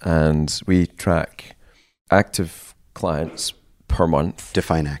PIMS, and we track active clients per month.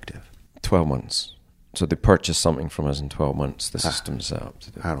 Define active. 12 months. So they purchase something from us in 12 months. The system's set up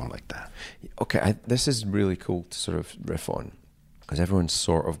to do. I don't like that. Okay, this is really cool to sort of riff on because everyone's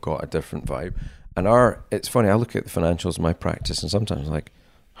sort of got a different vibe. And it's funny, I look at the financials of my practice and sometimes I'm like,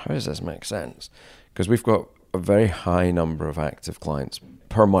 how does this make sense? Because we've got a very high number of active clients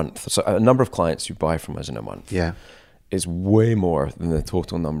per month. So a number of clients who buy from us in a month is way more than the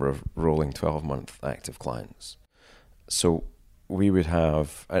total number of rolling 12-month active clients. So we would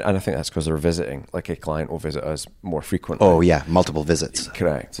have, and I think that's because they're visiting, like a client will visit us more frequently. Oh yeah, multiple visits.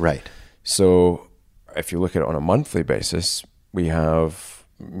 Correct. Right. So if you look at it on a monthly basis, we have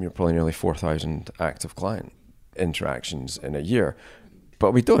probably nearly 4,000 active client interactions in a year.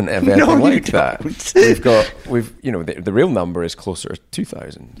 But we don't have anything like that. The real number is closer to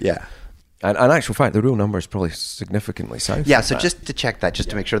 2,000. Yeah. And in actual fact, the real number is probably significantly south. Yeah, so just to check that,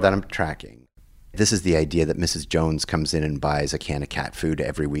 to make sure that I'm tracking. This is the idea that Mrs. Jones comes in and buys a can of cat food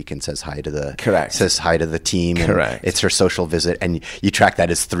every week and says hi to the team. Correct. And it's her social visit, and you track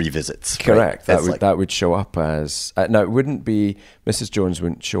that as 3 visits. Correct. Right? That would show up as now. It wouldn't be Mrs. Jones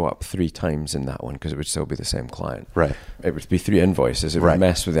wouldn't show up 3 times in that one because it would still be the same client. Right. It would be 3 invoices. It would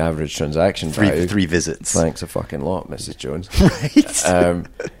mess with the average transaction value. 3 visits. Thanks a fucking lot, Mrs. Jones. Right.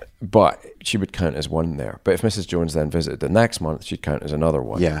 But she would count as 1 there. But if Mrs. Jones then visited the next month, she'd count as another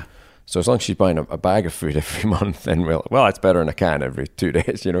 1. Yeah. So as long as she's buying a bag of food every month, then well, it's better than a can every 2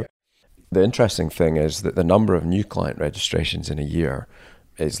 days, The interesting thing is that the number of new client registrations in a year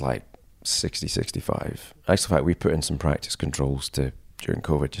is like 60, 65. Actually, in fact, we put in some practice controls during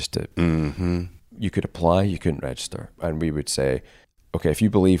COVID just to, you could apply, you couldn't register. And we would say, okay, if you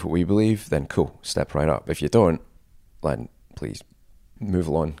believe what we believe, then cool, step right up. If you don't, then please move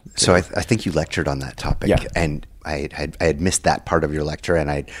along. So I think you lectured on that topic, and I had missed that part of your lecture, and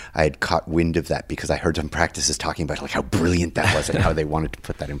I had caught wind of that because I heard some practices talking about like how brilliant that was and how they wanted to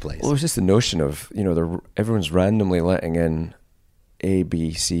put that in place. Well, it was just the notion of everyone's randomly letting in A,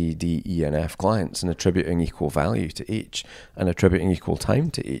 B, C, D, E, and F clients and attributing equal value to each and attributing equal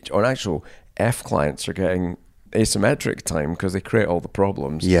time to each. Or actual F clients are getting asymmetric time because they create all the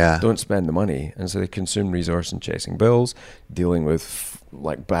problems, don't spend the money, and so they consume resource in chasing bills, dealing with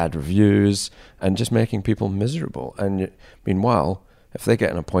like bad reviews, and just making people miserable. And meanwhile, if they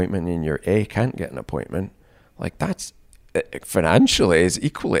get an appointment and your A can't get an appointment, like that's financially is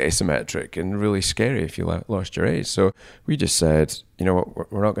equally asymmetric and really scary if you lost your A. So we just said, you know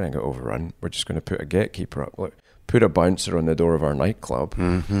what, we're not going to get overrun. We're just going to put a gatekeeper up, put a bouncer on the door of our nightclub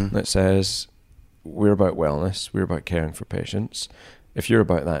that says, we're about wellness, we're about caring for patients. If you're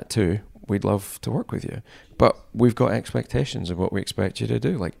about that too, we'd love to work with you. But we've got expectations of what we expect you to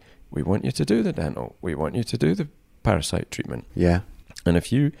do. Like, we want you to do the dental, we want you to do the parasite treatment. Yeah. And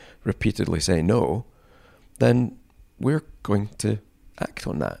if you repeatedly say no, then we're going to act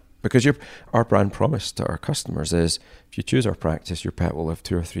on that. Because our brand promise to our customers is, if you choose our practice, your pet will live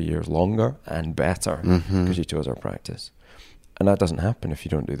 2 or 3 years longer and better because you chose our practice. And that doesn't happen if you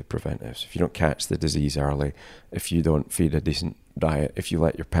don't do the preventives, if you don't catch the disease early, if you don't feed a decent diet, if you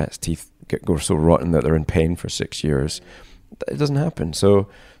let your pet's teeth go so rotten that they're in pain for 6 years. It doesn't happen. So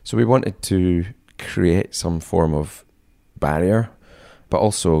we wanted to create some form of barrier, but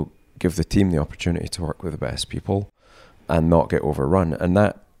also give the team the opportunity to work with the best people and not get overrun. And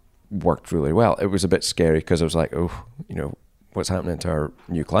that worked really well. It was a bit scary because I was like, oh, what's happening to our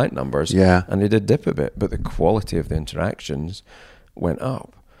new client numbers? Yeah. And they did dip a bit, but the quality of the interactions went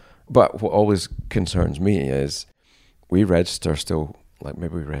up. But what always concerns me is we register still, like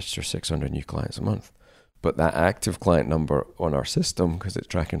maybe we register 600 new clients a month, but that active client number on our system, because it's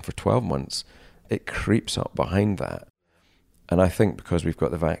tracking for 12 months, it creeps up behind that. And I think because we've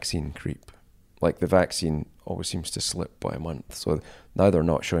got the vaccine creep, like the vaccine always seems to slip by a month. So now they're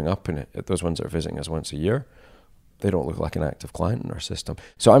not showing up in it. Those ones that are visiting us once a year, they don't look like an active client in our system.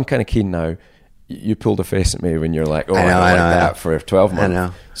 So I'm kind of keen now. You pulled a face at me when you're like, oh, I don't like that for 12 months. I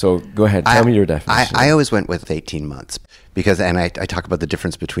know. So go ahead, tell me your definition. I always went with 18 months because, and I talk about the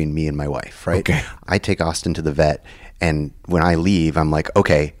difference between me and my wife, right? Okay. I take Austin to the vet, and when I leave, I'm like,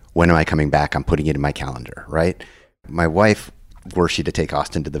 okay, when am I coming back? I'm putting it in my calendar, would, were she to take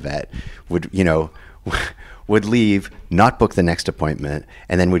Austin to the vet, would would leave, not book the next appointment,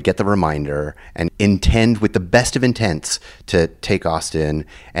 and then would get the reminder and intend with the best of intents to take Austin,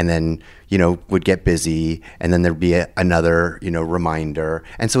 and then, would get busy, and then there'd be another, reminder.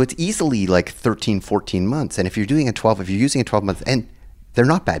 And so it's easily like 13, 14 months. And if you're using a 12-month, and they're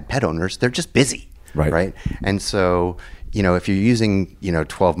not bad pet owners, they're just busy. Right. And so, if you're using,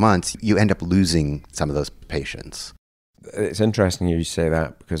 12 months, you end up losing some of those patients. It's interesting you say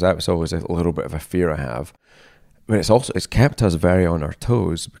that, because that was always a little bit of a fear I have. But it's kept us very on our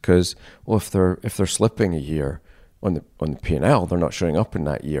toes, because, well, if they're slipping a year on the P&L, they're not showing up in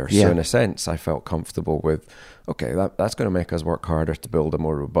that year. Yeah. So in a sense, I felt comfortable with, okay, that's going to make us work harder to build a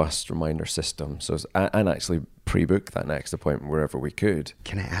more robust reminder system. So and actually pre-book that next appointment wherever we could.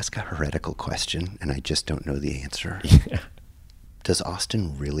 Can I ask a heretical question? And I just don't know the answer. Yeah. Does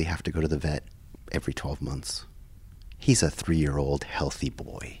Austin really have to go to the vet every 12 months? He's a 3-year-old healthy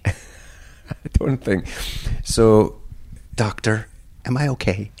boy. I don't think so. Doctor, am I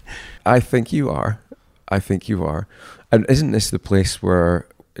okay? I think you are. And isn't this the place where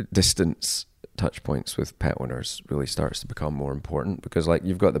distance touch points with pet owners really starts to become more important? Because like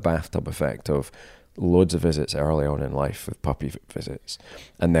you've got the bathtub effect of loads of visits early on in life with puppy visits,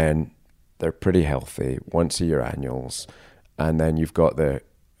 and then they're pretty healthy, once a year annuals, and then you've got now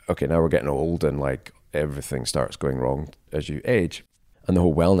we're getting old and like everything starts going wrong as you age. And the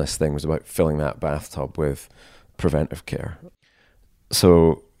whole wellness thing was about filling that bathtub with preventive care.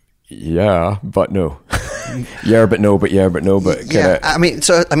 So yeah, but no. Yeah, but no, but yeah, but no, but yeah. I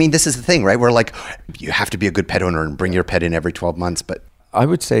mean, this is the thing, right? We're like, you have to be a good pet owner and bring your pet in every 12 months. But I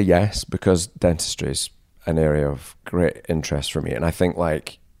would say yes, because dentistry is an area of great interest for me. And I think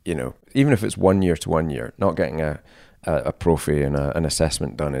even if it's 1 year to 1 year, not getting a prophy and an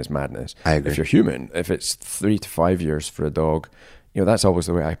assessment done is madness. I agree. If you're human, if it's 3 to 5 years for a dog, that's always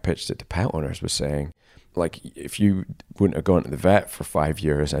the way I pitched it to pet owners, was saying, like, if you wouldn't have gone to the vet for 5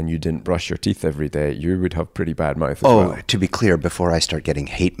 years and you didn't brush your teeth every day, you would have pretty bad mouth as well. To be clear, before I start getting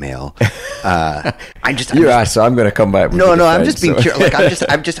hate mail, so I'm going to come back. No, I'm just being curious. Like,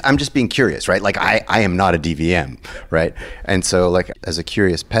 I'm just being curious, right? Like, I am not a DVM, right? And so, like, as a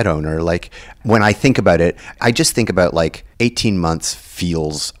curious pet owner, like, when I think about it, I just think about like 18 months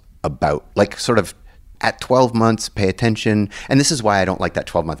feels about like sort of. At 12 months, pay attention. And this is why I don't like that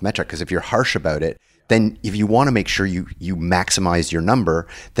 12-month metric, because if you're harsh about it, then if you want to make sure you maximize your number,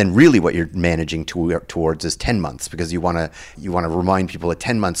 then really what you're managing towards is 10 months, because you want to remind people at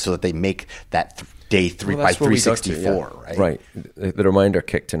 10 months so that they make that day 3 by 364, right? Right. The reminder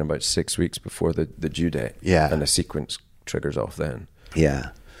kicked in about 6 weeks before the due date. Yeah. And the sequence triggers off then. Yeah.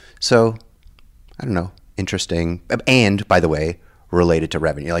 So, I don't know. Interesting. And, by the way, related to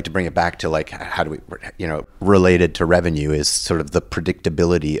revenue. Like, to bring it back to like, how do we, related to revenue is sort of the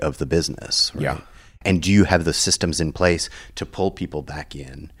predictability of the business. Right? Yeah. And do you have the systems in place to pull people back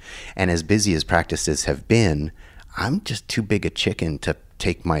in? And as busy as practices have been, I'm just too big a chicken to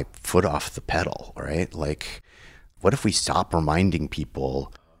take my foot off the pedal, right? Like, what if we stop reminding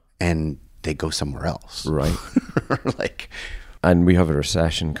people and they go somewhere else? Right. Like, and we have a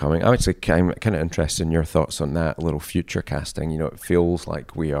recession coming. I'm actually kind of interested in your thoughts on that, a little future casting. It feels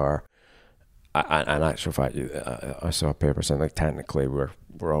like we are, in actual fact, I saw a paper saying like technically we're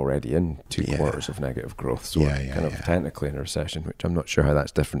already in 2 quarters of negative growth. So we're technically in a recession, which I'm not sure how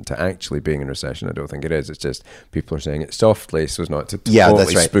that's different to actually being in a recession. I don't think it is. It's just people are saying it softly so as not to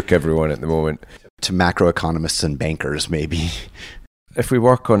totally spook everyone at the moment. To macroeconomists and bankers, maybe. If we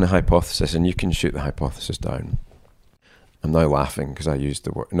work on the hypothesis, and you can shoot the hypothesis down. I'm now laughing because I used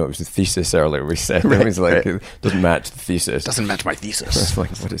the word. No, it was the thesis earlier. We said it was like it doesn't match the thesis. Doesn't match my thesis. It's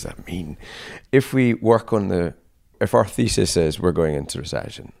like, what does that mean? If we work on if our thesis is we're going into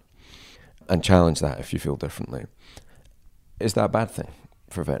recession, and challenge that if you feel differently, is that a bad thing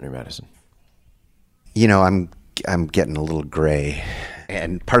for veterinary medicine? I'm getting a little gray,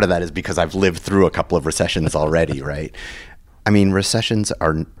 and part of that is because I've lived through a couple of recessions already, right? I mean, recessions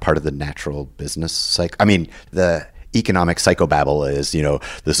are part of the natural business cycle. I mean, the economic psychobabble is,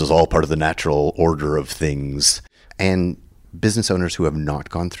 this is all part of the natural order of things. And business owners who have not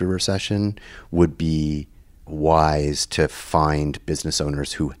gone through recession would be wise to find business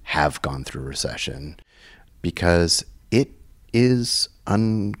owners who have gone through recession, because it is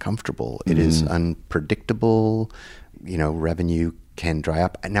uncomfortable. It is unpredictable. Revenue can dry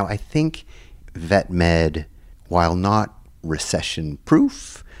up. Now, I think vet med, while not recession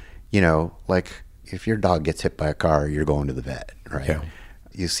proof, like, if your dog gets hit by a car, you're going to the vet, right? Yeah.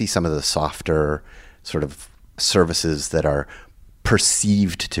 You see some of the softer sort of services that are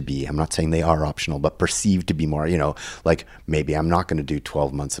perceived to be, I'm not saying they are optional, but perceived to be more, like maybe I'm not going to do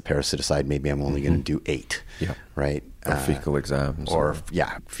 12 months of parasiticide. Maybe I'm only going to do 8. Yeah. Right. Or fecal exams. Or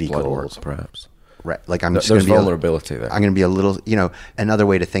fecal blood work, perhaps. Right. Like I'm just there's going to be vulnerability there. I'm going to be a little, another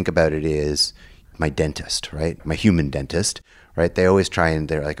way to think about it is my dentist, right? My human dentist, right? They always try and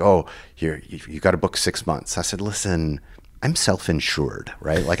they're like, oh, you got to book 6 months. I said, listen, I'm self-insured,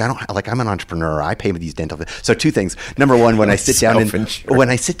 right? Like I'm an entrepreneur. I pay these dental. So 2 things. Number 1, when I sit down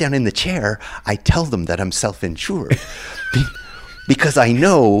in the chair, I tell them that I'm self-insured because I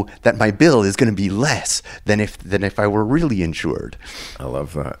know that my bill is going to be less than if I were really insured. I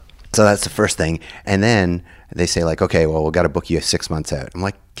love that. So that's the first thing. And then they say like, okay, well, we've got to book you 6 months out. I'm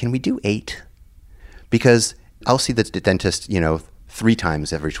like, can we do 8? Because I'll see the dentist, 3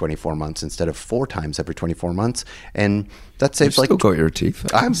 times every 24 months instead of 4 times every 24 months. And that saves You've still got your teeth.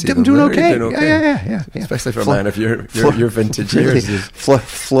 I'm doing okay. Yeah. Especially for a man of your vintage years.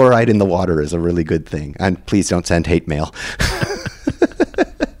 Fluoride in the water is a really good thing. And please don't send hate mail.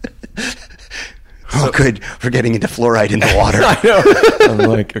 Oh, good. We're getting into fluoride in the water. I know. I'm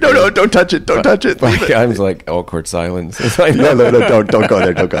like, okay. No, don't touch it. Don't touch it. I was like, awkward silence. It's like, no, don't go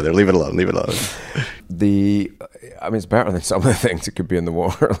there. Don't go there. Leave it alone. It's better than some of the things that could be in the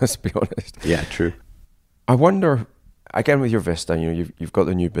water, let's be honest. Yeah, true. I wonder, again, with your Vista, you've got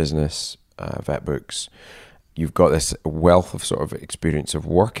the new business, VetBooks. You've got this wealth of sort of experience of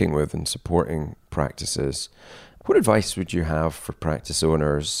working with and supporting practices. What advice would you have for practice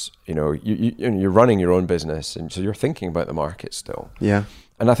owners? You're running your own business, and so you're thinking about the market still. Yeah.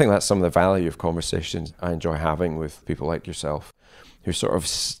 And I think that's some of the value of conversations I enjoy having with people like yourself, who sort of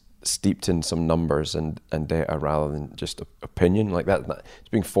steeped in some numbers and data rather than just opinion. Like that, it's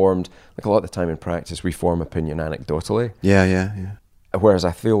being formed, like a lot of the time in practice, we form opinion anecdotally. Yeah. Whereas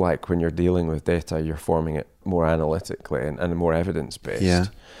I feel like when you're dealing with data, you're forming it more analytically and more evidence-based. Yeah.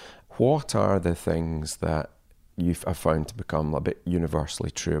 What are the things that I've found to become a bit universally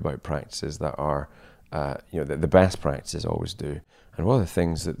true about practices that are, that the best practices always do, and what are the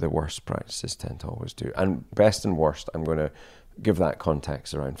things that the worst practices tend to always do? And best and worst, I'm going to give that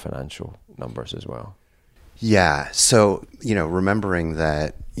context around financial numbers as well. Yeah. So, remembering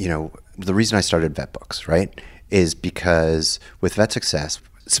that, the reason I started VetBooks, right, is because with Vet Success,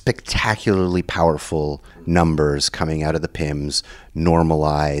 spectacularly powerful numbers coming out of the PIMS,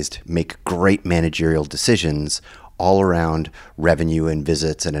 normalized, make great managerial decisions all around revenue and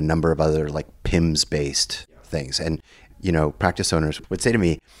visits and a number of other like PIMS-based things. And, practice owners would say to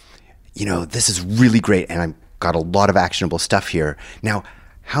me, this is really great and I've got a lot of actionable stuff here. Now,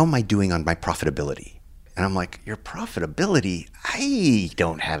 how am I doing on my profitability? And I'm like, your profitability? I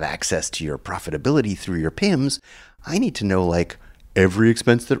don't have access to your profitability through your PIMS. I need to know like every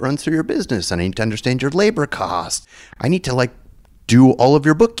expense that runs through your business. I need to understand your labor costs. I need to like do all of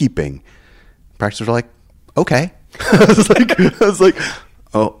your bookkeeping. Practitioners are like, okay. I was like,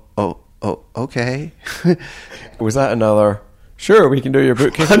 oh, okay. Was that another? Sure, we can do your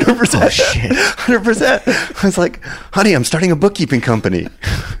bookkeeping. 100%. Oh, shit. 100%. I was like, honey, I'm starting a bookkeeping company.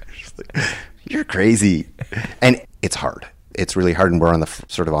 You're crazy. And it's hard. It's really hard. And we're on the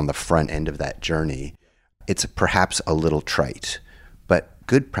sort of on the front end of that journey. It's perhaps a little trite, but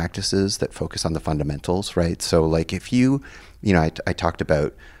good practices that focus on the fundamentals, right? So like if I talked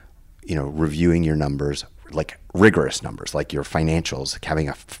about, reviewing your numbers, like rigorous numbers, like your financials, having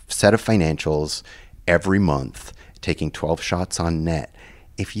a set of financials every month, taking 12 shots on net.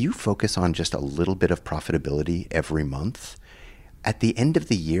 If you focus on just a little bit of profitability every month, at the end of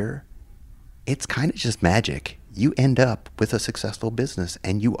the year, it's kind of just magic. You end up with a successful business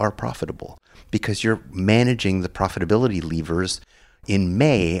and you are profitable because you're managing the profitability levers. In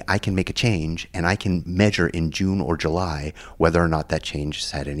May, I can make a change and I can measure in June or July whether or not that change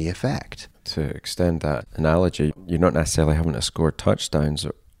has had any effect. To extend that analogy, you're not necessarily having to score touchdowns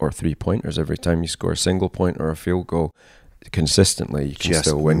or 3-pointers every time you score a single point or a field goal. Consistently, you can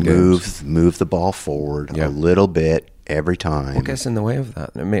still win games. Move the ball forward a little bit every time. What gets in the way of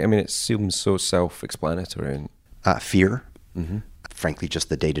that? I mean, it seems so self-explanatory. Fear. Mm-hmm. Frankly, just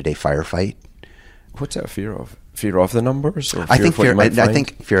the day-to-day firefight. What's that fear of? Fear of the numbers? Or I think fear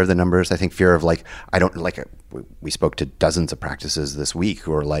of the numbers. I think fear of like, I don't like, we spoke to dozens of practices this week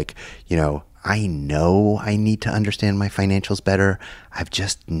who are like, I know I need to understand my financials better. I've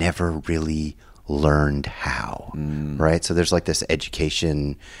just never really learned how, right? So there's like this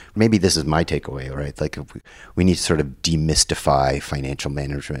education, maybe this is my takeaway, right? Like we need to sort of demystify financial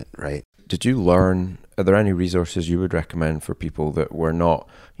management, right? Did you learn, are there any resources you would recommend for people that were not,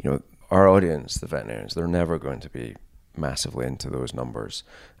 our audience, the veterinarians, they're never going to be massively into those numbers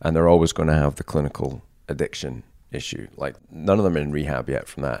and they're always going to have the clinical addiction issue. Like, none of them are in rehab yet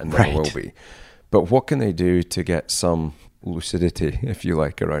from that, and never will be. But what can they do to get some lucidity, if you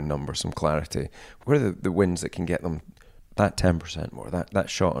like, around numbers, some clarity? What are the wins that can get them that 10% more, that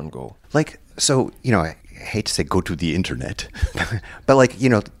shot on goal? Like, so, I hate to say go to the internet, but like,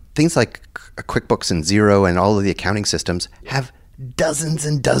 things like QuickBooks and Xero and all of the accounting systems have dozens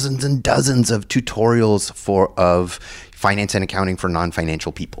and dozens and dozens of tutorials of finance and accounting for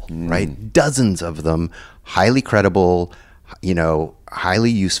non-financial people, right? Dozens of them, highly credible,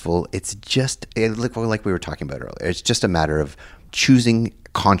 highly useful. It's just like we were talking about earlier. It's just a matter of choosing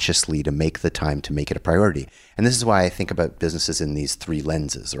consciously to make the time to make it a priority. And this is why I think about businesses in these three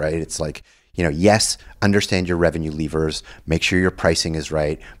lenses, right? It's like, yes, understand your revenue levers, make sure your pricing is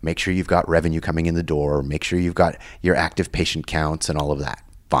right, make sure you've got revenue coming in the door, make sure you've got your active patient counts and all of that.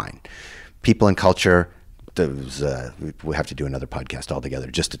 Fine. People and culture, we have to do another podcast altogether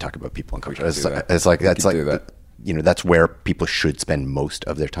just to talk about people and culture. That's where people should spend most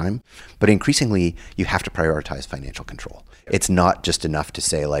of their time. But increasingly, you have to prioritize financial control. It's not just enough to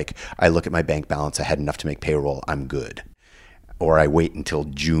say, like, I look at my bank balance, I had enough to make payroll, I'm good. Or I wait until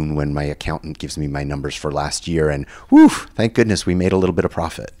June when my accountant gives me my numbers for last year and, whew, thank goodness we made a little bit of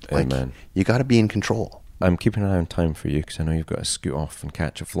profit. Amen. You got to be in control. I'm keeping an eye on time for you because I know you've got to scoot off and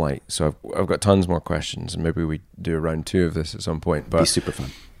catch a flight. So I've got tons more questions, and maybe we do a round 2 of this at some point. But be super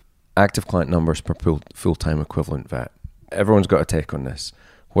fun. Active client numbers per full-time equivalent vet. Everyone's got a take on this.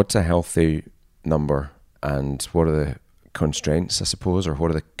 What's a healthy number, and what are the constraints, I suppose, or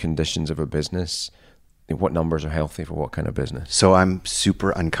what are the conditions of a business? What numbers are healthy for what kind of business? So I'm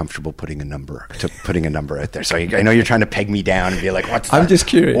super uncomfortable putting a number out there. So I know you're trying to peg me down and be like, I'm just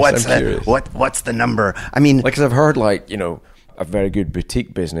curious. What's the number? I mean, like, because I've heard, like, a very good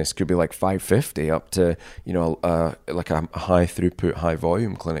boutique business could be like 550 up to, like a high throughput, high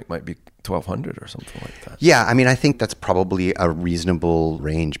volume clinic might be 1,200 or something like that. Yeah, I mean, I think that's probably a reasonable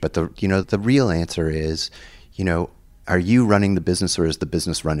range. But the real answer is, are you running the business or is the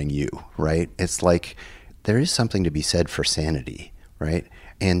business running you, right? It's like, there is something to be said for sanity, right?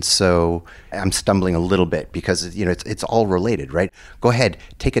 And so I'm stumbling a little bit because, it's all related, right? Go ahead,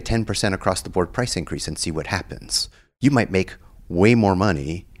 take a 10% across the board price increase and see what happens. You might make way more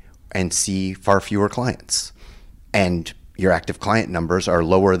money and see far fewer clients. And your active client numbers are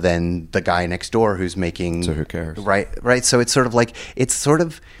lower than the guy next door who's making... So who cares? Right. So it's sort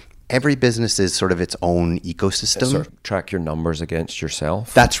of every business is sort of its own ecosystem. Sort of track your numbers against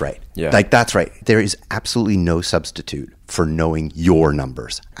yourself. That's right. Yeah. That's right. There is absolutely no substitute for knowing your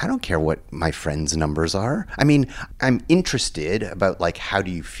numbers. I don't care what my friends' numbers are. I mean, I'm interested about, like, how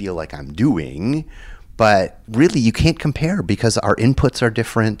do you feel like I'm doing? But really, you can't compare because our inputs are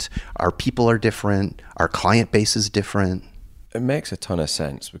different, our people are different, our client base is different. It makes a ton of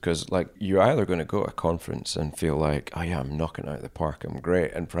sense because, like, you're either going to go to a conference and feel like, oh yeah, I'm knocking out the park, I'm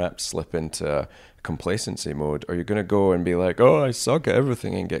great, and perhaps slip into complacency mode, or you're going to go and be like, oh, I suck at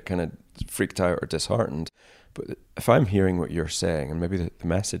everything, and get kind of freaked out or disheartened. But if I'm hearing what you're saying, and maybe the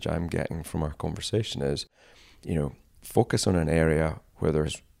message I'm getting from our conversation is, focus on an area where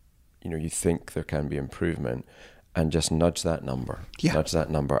there's, you think there can be improvement, and just nudge that number. Yeah. Nudge that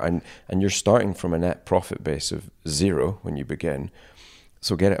number. And you're starting from a net profit base of 0 when you begin.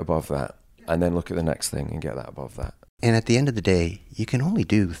 So get it above that. And then look at the next thing and get that above that. And at the end of the day, you can only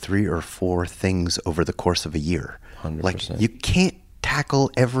do 3 or 4 things over the course of a year. 100%. Like, you can't tackle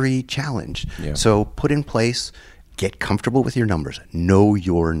every challenge. Yeah. So put in place, get comfortable with your numbers. Know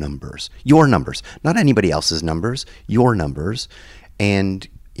your numbers. Your numbers. Not anybody else's numbers. Your numbers. And,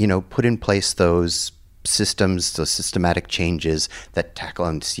 put in place those systems, those systematic changes that tackle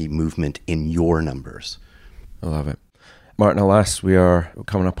and see movement in your numbers. I love it. Martin, alas, we are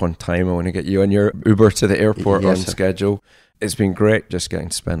coming up on time. I want to get you on your Uber to the airport on schedule. It's been great just getting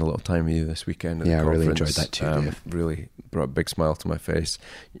to spend a little time with you this weekend at the conference. I really enjoyed that too, Dave. Really brought a big smile to my face.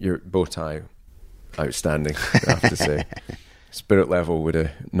 Your bow tie, outstanding, I have to say. Spirit level would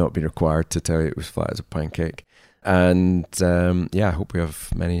have not been required to tell you it was flat as a pancake. And I hope we have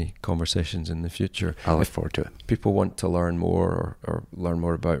many conversations in the future. I look forward to it. People want to learn more or learn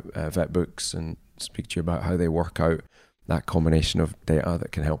more about VetBooks and speak to you about how they work out that combination of data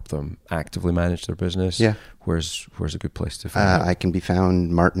that can help them actively manage their business. Yeah. Where's a good place to find I can be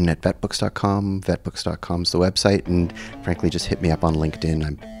found, Martin, at vetbooks.com. Vetbooks.com is the website. And frankly, just hit me up on LinkedIn.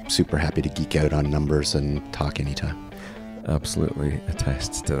 I'm super happy to geek out on numbers and talk anytime. Absolutely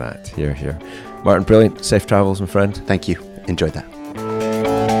attests to that. Here. Martin, brilliant. Safe travels, my friend. Thank you. Enjoyed that.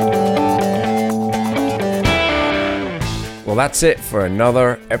 Well, that's it for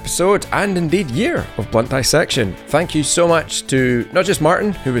another episode and indeed year of Blunt Dissection. Thank you so much to not just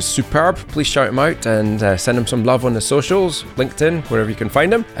Martin, who was superb, please shout him out and send him some love on the socials, LinkedIn, wherever you can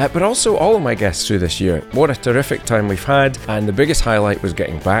find him, but also all of my guests through this year. What a terrific time we've had, and the biggest highlight was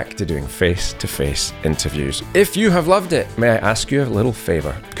getting back to doing face-to-face interviews. If you have loved it, may I ask you a little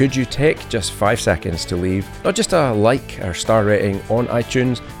favour? Could you take just 5 seconds to leave not just a like or star rating on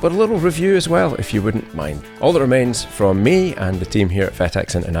iTunes, but a little review as well, if you wouldn't mind. All that remains from me and the team here at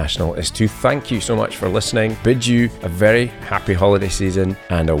Vetex International is to thank you so much for listening, bid you a very happy holiday season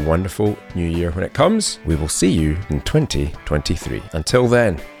and a wonderful new year when it comes. We will see you in 2023. Until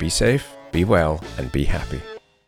then, be safe, be well, and be happy.